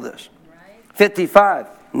get all this? 55.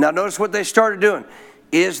 Now notice what they started doing.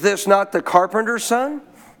 Is this not the carpenter's son?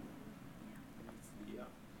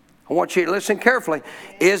 I want you to listen carefully.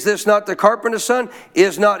 Is this not the carpenter's son?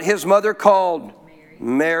 Is not his mother called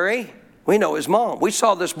Mary? We know his mom. We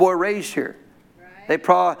saw this boy raised here. They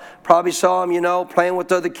probably saw him, playing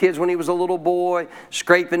with other kids when he was a little boy,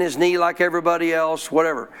 scraping his knee like everybody else,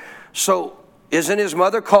 whatever. So isn't his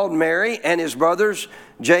mother called Mary, and his brothers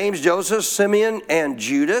James, Joseph, Simeon, and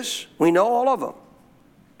Judas? We know all of them.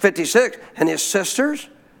 56. And his sisters,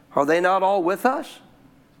 are they not all with us?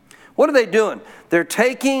 What are they doing? They're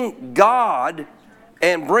taking God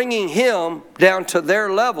and bringing him down to their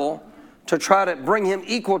level to try to bring him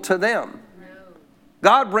equal to them.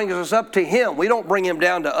 God brings us up to him. We don't bring him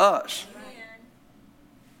down to us.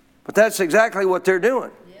 But that's exactly what they're doing.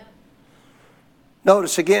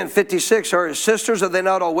 Notice again, 56, are his sisters, are they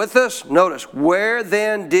not all with us? Notice, where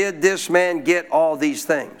then did this man get all these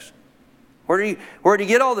things? Where did he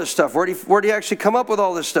get all this stuff? Where did he actually come up with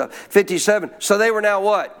all this stuff? 57, so they were now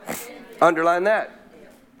what? Underline that.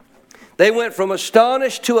 They went from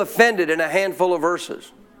astonished to offended in a handful of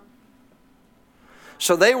verses.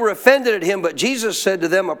 So they were offended at him, but Jesus said to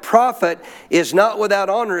them, a prophet is not without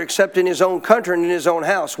honor except in his own country and in his own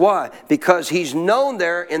house. Why? Because he's known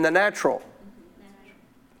there in the natural.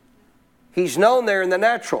 He's known there in the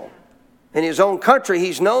natural. In his own country,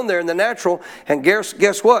 he's known there in the natural. And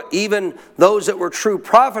guess what? Even those that were true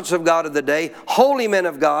prophets of God of the day, holy men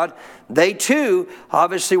of God, they too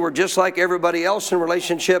obviously were just like everybody else in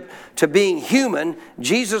relationship to being human.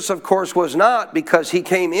 Jesus, of course, was not, because he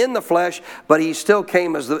came in the flesh, but he still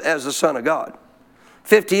came as the Son of God.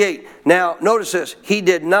 58. Now, notice this. He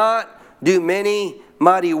did not do many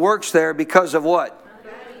mighty works there because of what?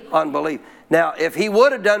 Unbelief. Now, if he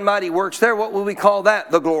would have done mighty works there, what would we call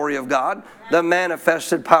that? The glory of God, the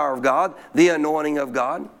manifested power of God, the anointing of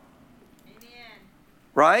God.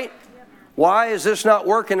 Right? Why is this not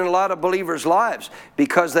working in a lot of believers' lives?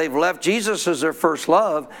 Because they've left Jesus as their first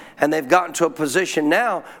love, and they've gotten to a position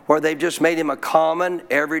now where they've just made him a common,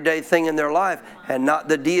 everyday thing in their life, and not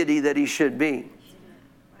the deity that he should be.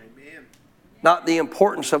 Not the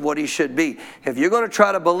importance of what he should be. If you're going to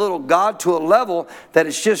try to belittle God to a level that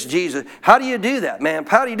it's just Jesus, how do you do that, man?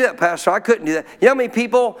 How do you do that, Pastor? I couldn't do that. You know how many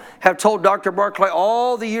people have told Dr. Barclay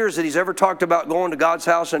all the years that he's ever talked about going to God's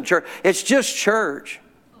house and church? It's just church.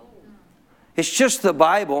 It's just the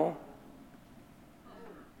Bible.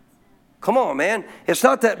 Come on, man. It's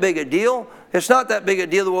not that big a deal. It's not that big a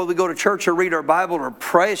deal when we go to church or read our Bible or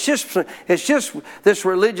pray. It's just this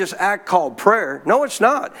religious act called prayer. No, it's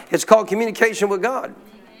not. It's called communication with God.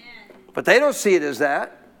 But they don't see it as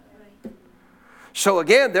that. So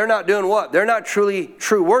again, they're not doing what? They're not truly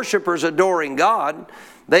true worshipers adoring God.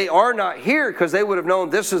 They are not here because they would have known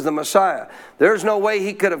this is the Messiah. There's no way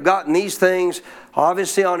he could have gotten these things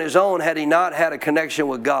obviously on his own had he not had a connection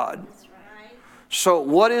with God. So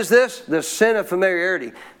what is this? The sin of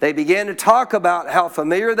familiarity. They began to talk about how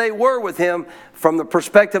familiar they were with him from the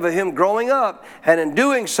perspective of him growing up. And in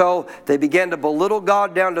doing so, they began to belittle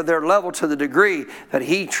God down to their level to the degree that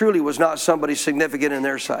he truly was not somebody significant in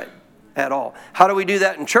their sight at all. How do we do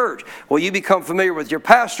that in church? Well, you become familiar with your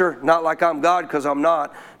pastor, not like I'm God, because I'm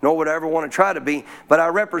not, nor would I ever want to try to be, but I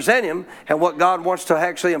represent him and what God wants to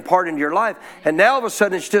actually impart into your life. And now all of a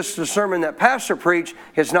sudden it's just a sermon that pastor preached.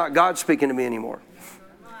 It's not God speaking to me anymore.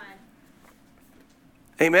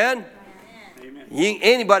 Amen? Amen.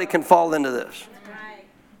 Anybody can fall into this.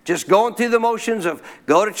 Just going through the motions of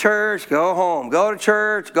go to church, go home, go to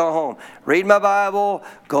church, go home, read my Bible,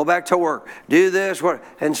 go back to work, do this, work.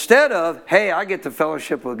 Instead of, hey, I get to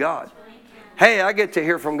fellowship with God. Hey, I get to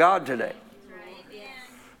hear from God today.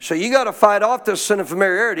 So you got to fight off this sin of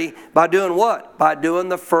familiarity by doing what? By doing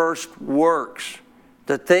the first works.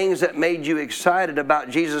 The things that made you excited about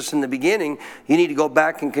Jesus in the beginning, you need to go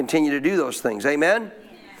back and continue to do those things. Amen?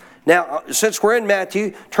 Now, since we're in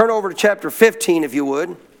Matthew, turn over to chapter 15 if you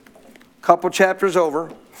would. Couple chapters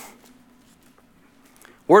over.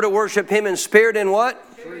 We're to worship him in spirit and what?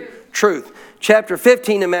 Truth. Chapter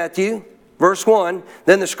 15 of Matthew, verse 1.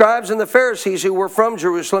 Then the scribes and the Pharisees who were from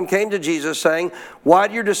Jerusalem came to Jesus saying, why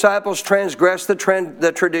do your disciples transgress the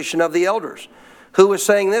tradition of the elders? Who was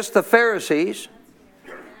saying this? The Pharisees,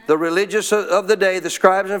 the religious of the day, the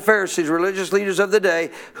scribes and Pharisees, religious leaders of the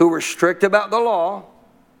day, who were strict about the law.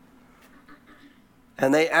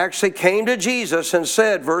 And they actually came to Jesus and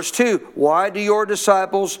said, verse 2, why do your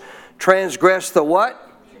disciples transgress the what?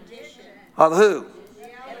 Tradition. Of who?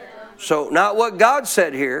 So not what God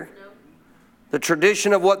said here. The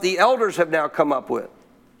tradition of what the elders have now come up with.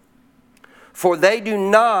 For they do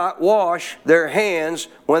not wash their hands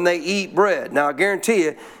when they eat bread. Now I guarantee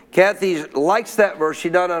you, Kathy likes that verse.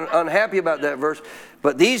 She's not unhappy about that verse.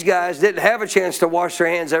 But these guys didn't have a chance to wash their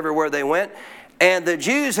hands everywhere they went. And the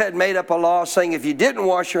Jews had made up a law saying if you didn't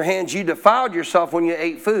wash your hands, you defiled yourself when you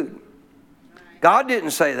ate food. God didn't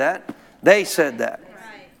say that. They said that.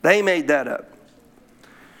 They made that up.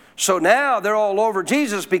 So now they're all over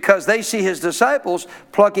Jesus because they see his disciples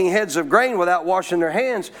plucking heads of grain without washing their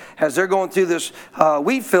hands as they're going through this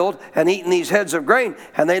wheat field and eating these heads of grain.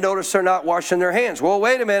 And they notice they're not washing their hands. Well,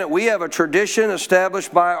 wait a minute. We have a tradition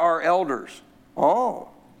established by our elders. Oh.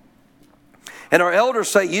 And our elders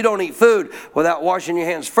say you don't eat food without washing your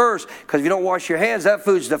hands first, because if you don't wash your hands, that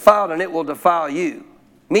food's defiled and it will defile you.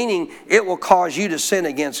 Meaning it will cause you to sin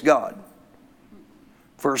against God.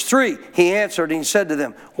 Verse 3, he answered and he said to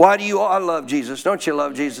them, why do you, I love Jesus, don't you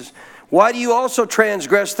love Jesus? Why do you also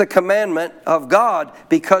transgress the commandment of God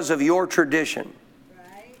because of your tradition?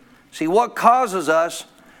 Right. See, what causes us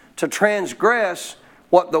to transgress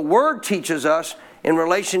what the Word teaches us in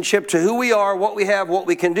relationship to who we are, what we have, what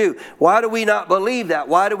we can do? Why do we not believe that?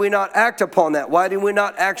 Why do we not act upon that? Why do we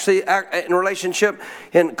not actually act in relationship,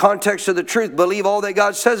 in context of the truth, believe all that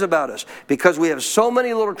God says about us? Because we have so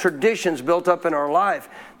many little traditions built up in our life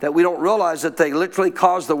that we don't realize that they literally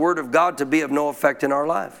cause the Word of God to be of no effect in our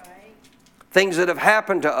life. Things that have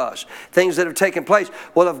happened to us, things that have taken place.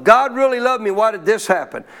 Well, if God really loved me, why did this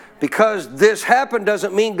happen? Because this happened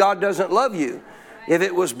doesn't mean God doesn't love you. If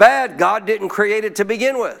it was bad, God didn't create it to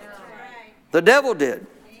begin with. The devil did.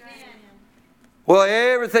 Well,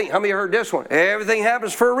 everything, how many heard this one? Everything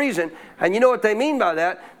happens for a reason. And you know what they mean by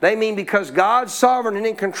that? They mean because God's sovereign and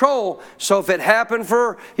in control. So if it happened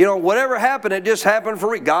for, whatever happened, it just happened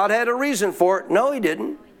for, God had a reason for it. No, he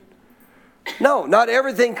didn't. No, not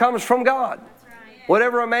everything comes from God.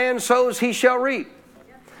 Whatever a man sows, he shall reap.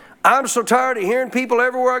 I'm so tired of hearing people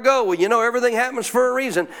everywhere I go, well, everything happens for a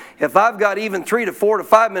reason. If I've got even 3 to 4 to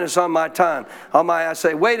 5 minutes on my time, I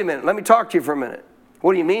say, wait a minute, let me talk to you for a minute.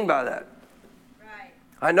 What do you mean by that? Right.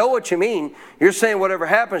 I know what you mean. You're saying whatever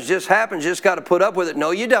happens, just got to put up with it.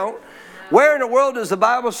 No, you don't. No. Where in the world does the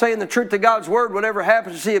Bible say in the truth of God's Word, whatever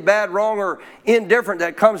happens, you see a bad, wrong, or indifferent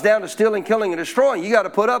that comes down to stealing, killing, and destroying, you got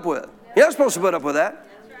to put up with? You're not supposed to put up with that.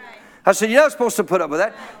 I said, you're not supposed to put up with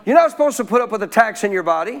that. You're not supposed to put up with attacks in your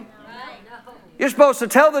body. You're supposed to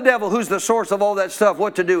tell the devil, who's the source of all that stuff,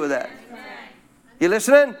 what to do with that. You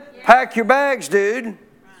listening? Pack your bags, dude.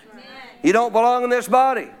 You don't belong in this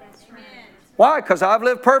body. Why? Because I've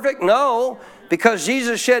lived perfect? No. Because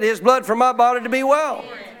Jesus shed his blood for my body to be well.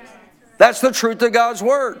 That's the truth of God's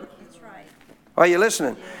Word. Are you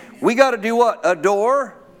listening? We got to do what?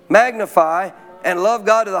 Adore, magnify, and love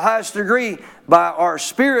God to the highest degree by our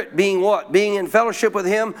spirit being what? Being in fellowship with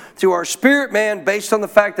him through our spirit man based on the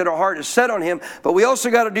fact that our heart is set on him. But we also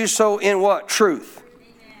got to do so in what? Truth.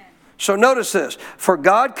 Amen. So notice this. For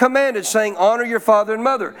God commanded, saying, honor your father and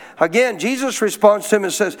mother. Again, Jesus responds to him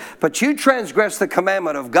and says, but you transgress the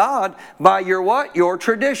commandment of God by your what? Your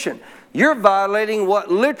tradition. You're violating what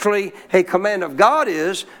literally a command of God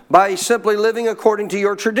is by simply living according to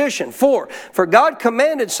your tradition. 4, for God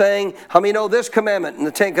commanded, saying, how many know this commandment in the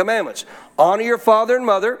 10 Commandments? Honor your father and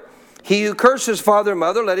mother. He who curses father and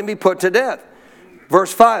mother, let him be put to death.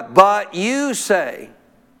 Verse 5, but you say,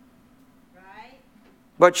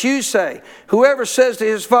 whoever says to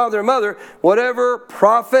his father or mother, whatever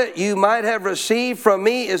profit you might have received from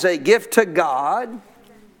me is a gift to God,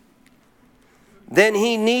 then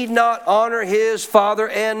he need not honor his father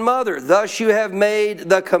and mother. Thus you have made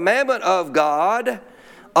the commandment of God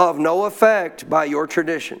of no effect by your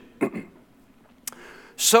tradition.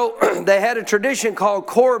 So they had a tradition called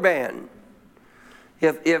Korban.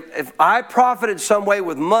 If I profited some way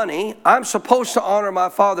with money, I'm supposed to honor my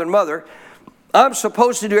father and mother. I'm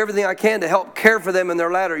supposed to do everything I can to help care for them in their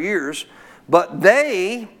latter years. But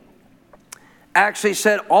they actually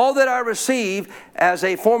said, all that I receive as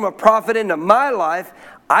a form of profit into my life,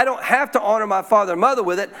 I don't have to honor my father and mother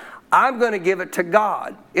with it. I'm going to give it to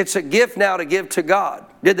God. It's a gift now to give to God.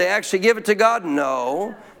 Did they actually give it to God?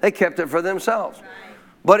 No. They kept it for themselves.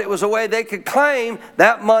 But it was a way they could claim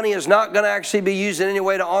that money is not going to actually be used in any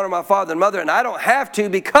way to honor my father and mother, and I don't have to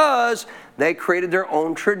because they created their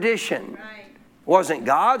own tradition. It wasn't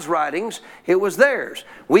God's writings, it was theirs.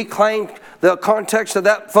 We claim the context of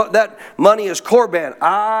that money is Korban.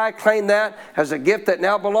 I claim that as a gift that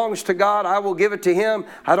now belongs to God. I will give it to Him.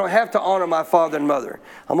 I don't have to honor my father and mother.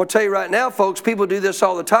 I'm going to tell you right now, folks, people do this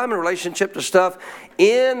all the time in relationship to stuff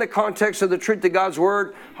in the context of the truth of God's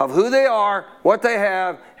Word, of who they are, what they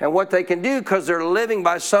have, and what they can do, because they're living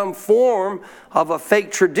by some form of a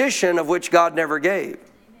fake tradition of which God never gave.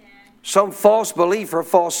 Some false belief or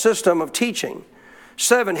false system of teaching.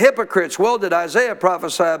 7, hypocrites, well did Isaiah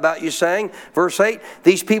prophesy about you, saying, verse 8,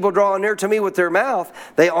 these people draw near to me with their mouth,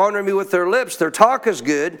 they honor me with their lips, their talk is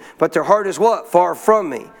good, but their heart is what? Far from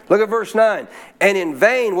me. Look at verse 9. And in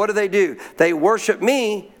vain, what do? They worship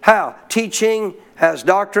me, how? Teaching as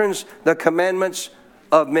doctrines the commandments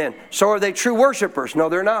of men. So are they true worshipers? No,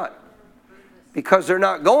 they're not. Because they're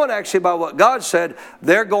not going actually by what God said,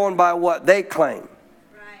 they're going by what they claim.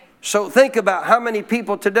 So think about how many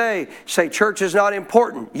people today say church is not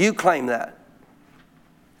important. You claim that.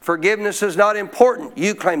 Forgiveness is not important.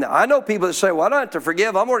 You claim that. I know people that say, well, I don't have to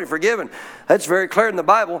forgive. I'm already forgiven. That's very clear in the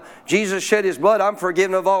Bible. Jesus shed His blood. I'm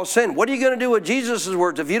forgiven of all sin. What are you going to do with Jesus'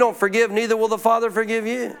 words? If you don't forgive, neither will the Father forgive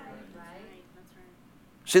you.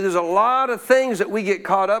 See, there's a lot of things that we get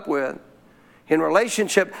caught up with in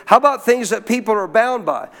relationship. How about things that people are bound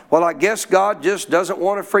by? Well, I guess God just doesn't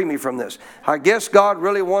want to free me from this. I guess God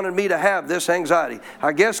really wanted me to have this anxiety.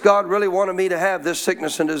 I guess God really wanted me to have this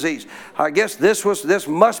sickness and disease. I guess this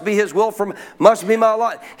must be His will, must be my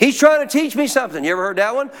life. He's trying to teach me something. You ever heard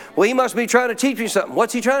that one? Well, He must be trying to teach me something.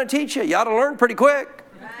 What's He trying to teach you? You ought to learn pretty quick.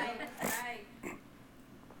 Right. Come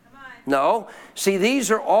on. No. See, these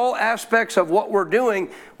are all aspects of what we're doing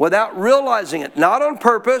without realizing it. Not on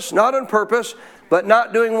purpose, but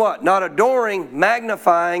not doing what? Not adoring,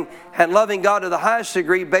 magnifying, and loving God to the highest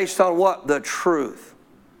degree based on what? The truth.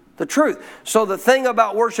 The truth. So the thing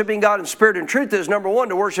about worshiping God in spirit and truth is, number one,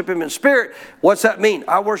 to worship Him in spirit. What's that mean?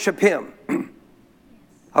 I worship Him.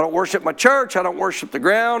 I don't worship my church. I don't worship the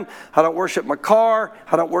ground. I don't worship my car.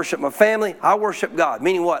 I don't worship my family. I worship God.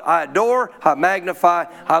 Meaning what? I adore, I magnify,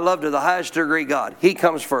 I love to the highest degree God. He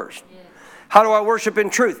comes first. How do I worship in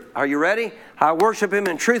truth? Are you ready? I worship Him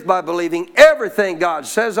in truth by believing everything God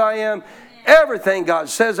says I am, everything God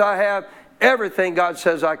says I have, everything God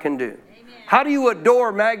says I can do. How do you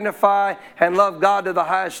adore, magnify, and love God to the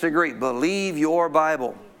highest degree? Believe your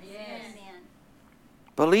Bible.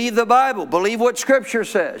 Believe the Bible. Believe what Scripture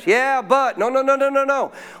says. Yeah, but.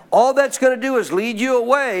 No. All that's going to do is lead you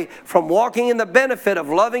away from walking in the benefit of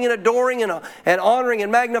loving and adoring and honoring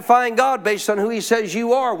and magnifying God based on who He says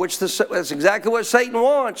you are, which that's exactly what Satan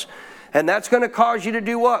wants. And that's going to cause you to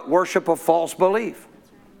do what? Worship a false belief.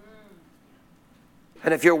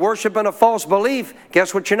 And if you're worshiping a false belief,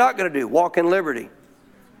 guess what you're not going to do? Walk in liberty.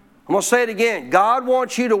 I'm going to say it again. God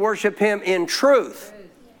wants you to worship Him in truth.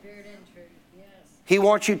 He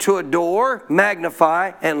wants you to adore,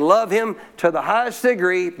 magnify, and love Him to the highest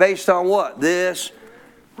degree based on what? This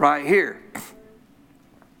right here.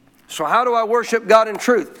 So how do I worship God in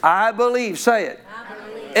truth? I believe, say it,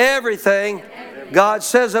 everything God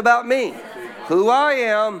says about me, who I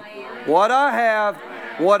am, what I have,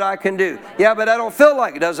 what I can do. Yeah, but I don't feel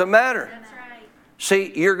like it. Doesn't matter.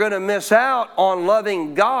 See, you're going to miss out on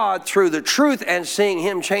loving God through the truth and seeing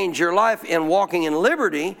Him change your life and walking in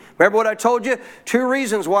liberty. Remember what I told you? 2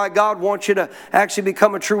 reasons why God wants you to actually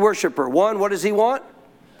become a true worshiper. 1, what does He want?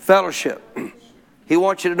 Fellowship. He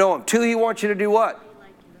wants you to know Him. 2, He wants you to do what?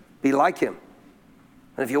 Be like Him.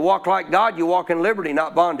 And if you walk like God, you walk in liberty,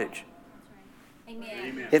 not bondage.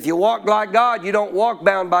 Amen. If you walk like God, you don't walk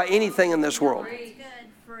bound by anything in this world.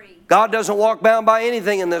 God doesn't walk bound by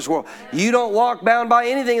anything in this world. You don't walk bound by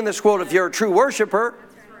anything in this world if you're a true worshiper.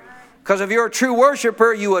 Because if you're a true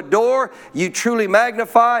worshiper, you adore, you truly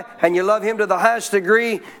magnify, and you love Him to the highest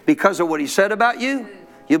degree because of what He said about you.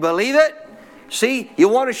 You believe it? See, you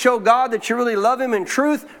want to show God that you really love Him in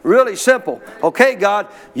truth? Really simple. Okay, God,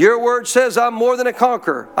 your word says I'm more than a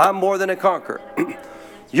conqueror. I'm more than a conqueror.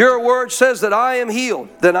 Your word says that I am healed.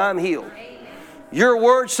 Then I'm healed. Your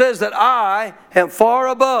word says that I am far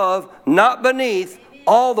above, not beneath,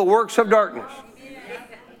 all the works of darkness.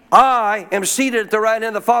 I am seated at the right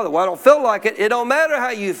hand of the Father. Well, I don't feel like it. It don't matter how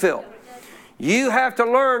you feel. You have to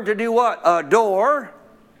learn to do what? Adore.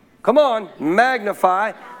 Come on.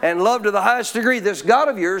 Magnify and love to the highest degree this God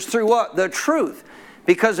of yours through what? The truth.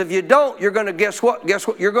 Because if you don't, you're going to guess what? Guess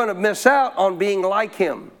what? You're going to miss out on being like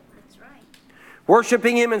Him.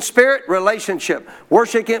 Worshiping Him in spirit, relationship.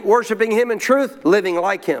 Worshiping Him in truth, living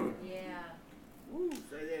like Him. Yeah.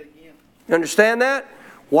 You understand that?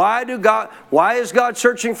 Why is God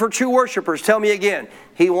searching for true worshipers? Tell me again.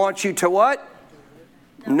 He wants you to what?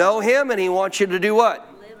 Know Him, and He wants you to do what?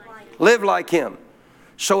 Live like Him.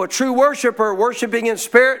 So a true worshiper, worshiping in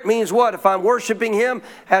spirit means what? If I'm worshiping Him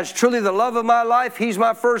as truly the love of my life, He's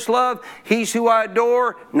my first love, He's who I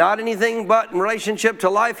adore, not anything but in relationship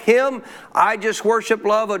to life, Him. I just worship,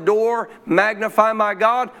 love, adore, magnify my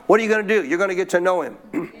God. What are you going to do? You're going to get to know Him.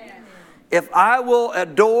 If I will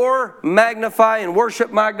adore, magnify, and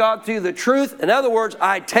worship my God through the truth, in other words,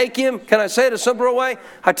 I take Him, can I say it a simpler way?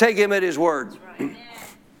 I take Him at His word.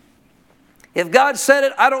 If God said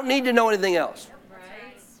it, I don't need to know anything else.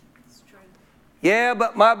 Yeah,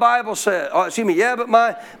 but my Bible says, yeah, but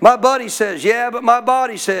my buddy says, yeah, but my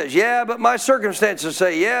body says, yeah, but my circumstances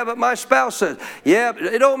say, yeah, but my spouse says, yeah, but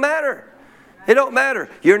it don't matter. It don't matter.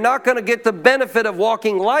 You're not going to get the benefit of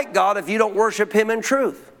walking like God if you don't worship Him in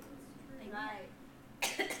truth.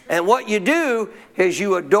 And what you do is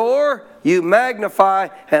you adore, you magnify,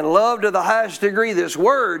 and love to the highest degree this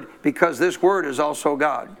Word, because this Word is also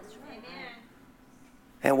God.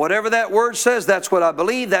 And whatever that word says, that's what I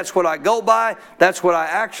believe, that's what I go by, that's what I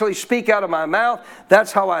actually speak out of my mouth,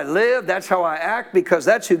 that's how I live, that's how I act, because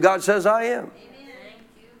that's who God says I am.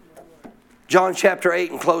 Amen. John chapter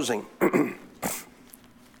 8 in closing.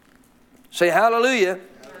 Say hallelujah.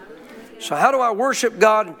 So how do I worship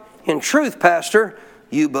God in truth, Pastor?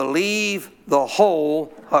 You believe the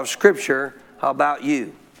whole of Scripture about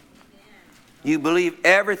you. You believe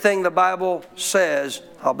everything the Bible says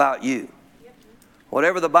about you.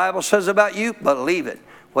 Whatever the Bible says about you, believe it.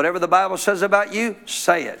 Whatever the Bible says about you,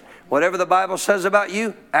 say it. Whatever the Bible says about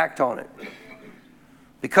you, act on it.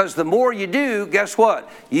 Because the more you do, guess what?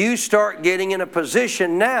 You start getting in a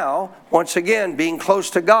position now, once again, being close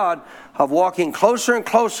to God, of walking closer and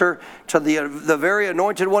closer to the very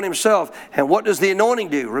anointed one Himself. And what does the anointing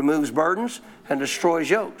do? Removes burdens and destroys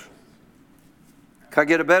yokes. Can I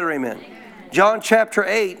get a better amen? John chapter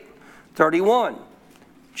 8, 31.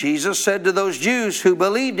 Jesus said to those Jews who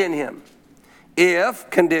believed in Him, if,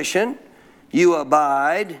 condition, you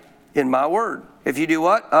abide in my word. If you do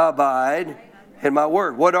what? Abide in my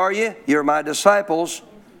word. What are you? You're my disciples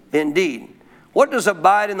indeed. What does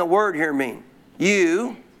abide in the word here mean?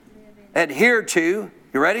 You adhere to,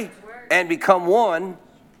 you ready? And become one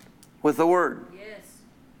with the word.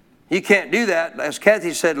 You can't do that, as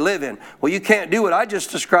Kathy said, live in. Well, you can't do what I just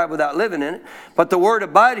described without living in it. But the word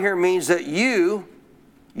abide here means that you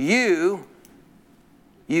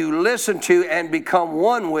listen to and become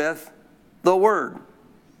one with the Word.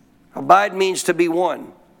 Abide means to be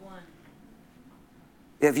one.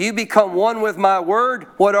 If you become one with my Word,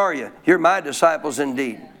 what are you? You're my disciples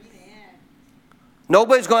indeed.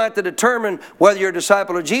 Nobody's going to have to determine whether you're a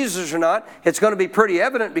disciple of Jesus or not. It's going to be pretty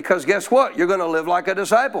evident, because guess what? You're going to live like a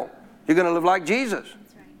disciple. You're going to live like Jesus.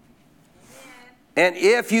 And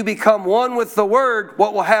if you become one with the Word,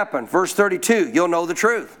 what will happen? Verse 32, you'll know the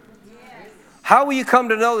truth. How will you come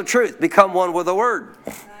to know the truth? Become one with the Word.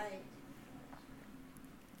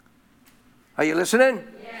 Are you listening?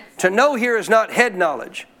 Yes. To know here is not head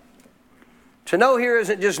knowledge. To know here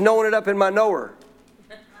isn't just knowing it up in my knower.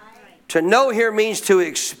 To know here means to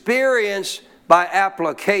experience by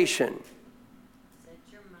application.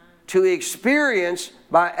 to experience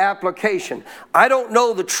by application. I don't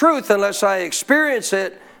know the truth unless I experience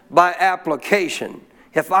it by application.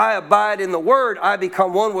 If I abide in the Word, I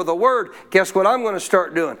become one with the Word. Guess what I'm going to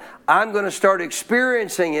start doing? I'm going to start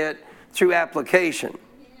experiencing it through application.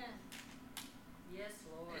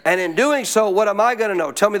 And in doing so, what am I going to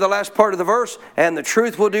know? Tell me the last part of the verse. And the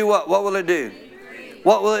truth will do what? What will it do?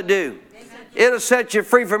 What will it do? It'll set you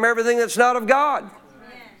free from everything that's not of God.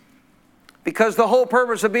 Because the whole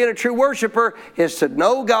purpose of being a true worshiper is to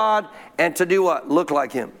know God and to do what? Look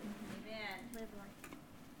like Him.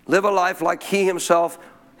 Live a life like He Himself,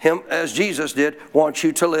 as Jesus did, wants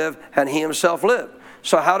you to live, and He Himself lived.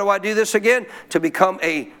 So how do I do this again? To become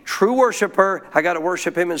a true worshiper, I got to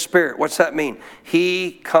worship Him in spirit. What's that mean?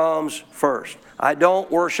 He comes first. I don't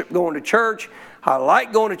worship going to church. I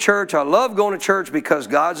like going to church. I love going to church because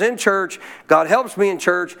God's in church. God helps me in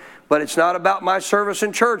church. But it's not about my service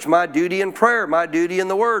in church, my duty in prayer, my duty in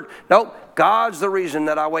the Word. Nope. God's the reason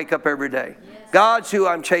that I wake up every day. God's who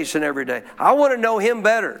I'm chasing every day. I want to know Him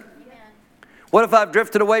better. What if I've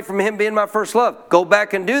drifted away from Him being my first love? Go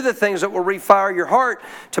back and do the things that will refire your heart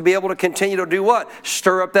to be able to continue to do what?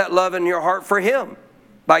 Stir up that love in your heart for Him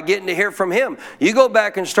by getting to hear from Him. You go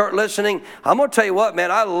back and start listening. I'm going to tell you what, man,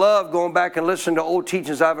 I love going back and listening to old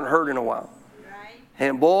teachings I haven't heard in a while.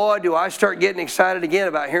 And boy, do I start getting excited again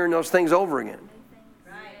about hearing those things over again.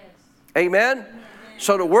 Amen?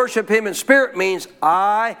 So to worship Him in spirit means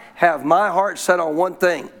I have my heart set on one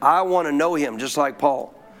thing. I want to know Him, just like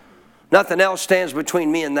Paul. Nothing else stands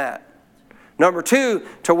between me and that. Number two,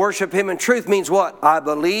 to worship Him in truth means what? I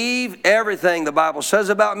believe everything the Bible says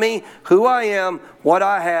about me, who I am, what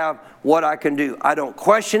I have, what I can do. I don't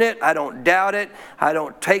question it. I don't doubt it. I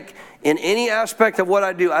don't take, in any aspect of what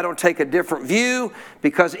I do, I don't take a different view,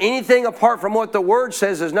 because anything apart from what the Word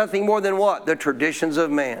says is nothing more than what? The traditions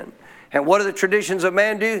of man. And what do the traditions of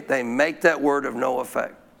man do? They make that Word of no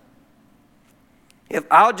effect. If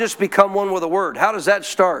I'll just become one with the Word, how does that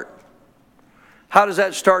start? How does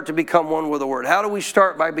that start to become one with the Word? How do we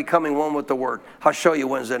start by becoming one with the Word? I'll show you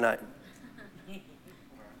Wednesday night.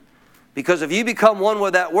 Because if you become one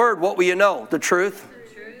with that Word, what will you know? The truth.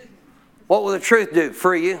 What will the truth do?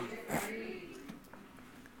 Free you.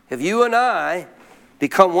 If you and I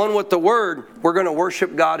become one with the Word, we're going to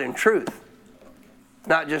worship God in truth,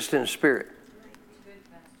 not just in spirit.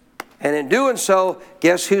 And in doing so,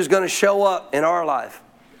 guess who's going to show up in our life?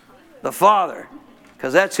 The Father.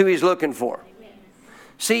 Because that's who He's looking for.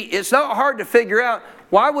 See, it's not hard to figure out,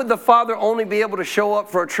 why would the Father only be able to show up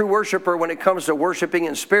for a true worshiper when it comes to worshiping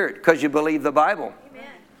in spirit? Because you believe the Bible. Amen.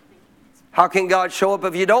 How can God show up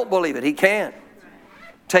if you don't believe it? He can't. It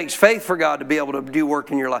takes faith for God to be able to do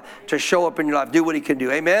work in your life, to show up in your life, do what He can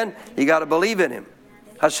do. Amen? You got to believe in Him.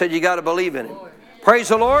 I said you got to believe in Him. Praise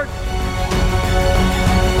the Lord.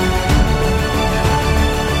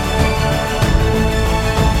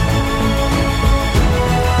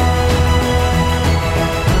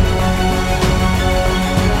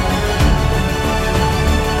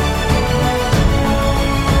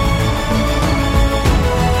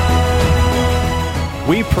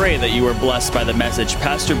 We pray that you were blessed by the message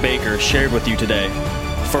Pastor Baker shared with you today.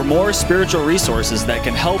 For more spiritual resources that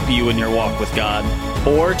can help you in your walk with God,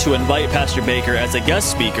 or to invite Pastor Baker as a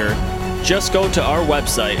guest speaker, just go to our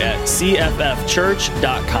website at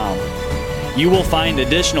cffchurch.com. You will find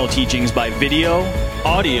additional teachings by video,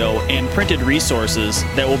 audio, and printed resources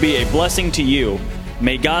that will be a blessing to you.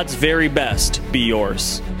 May God's very best be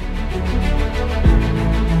yours.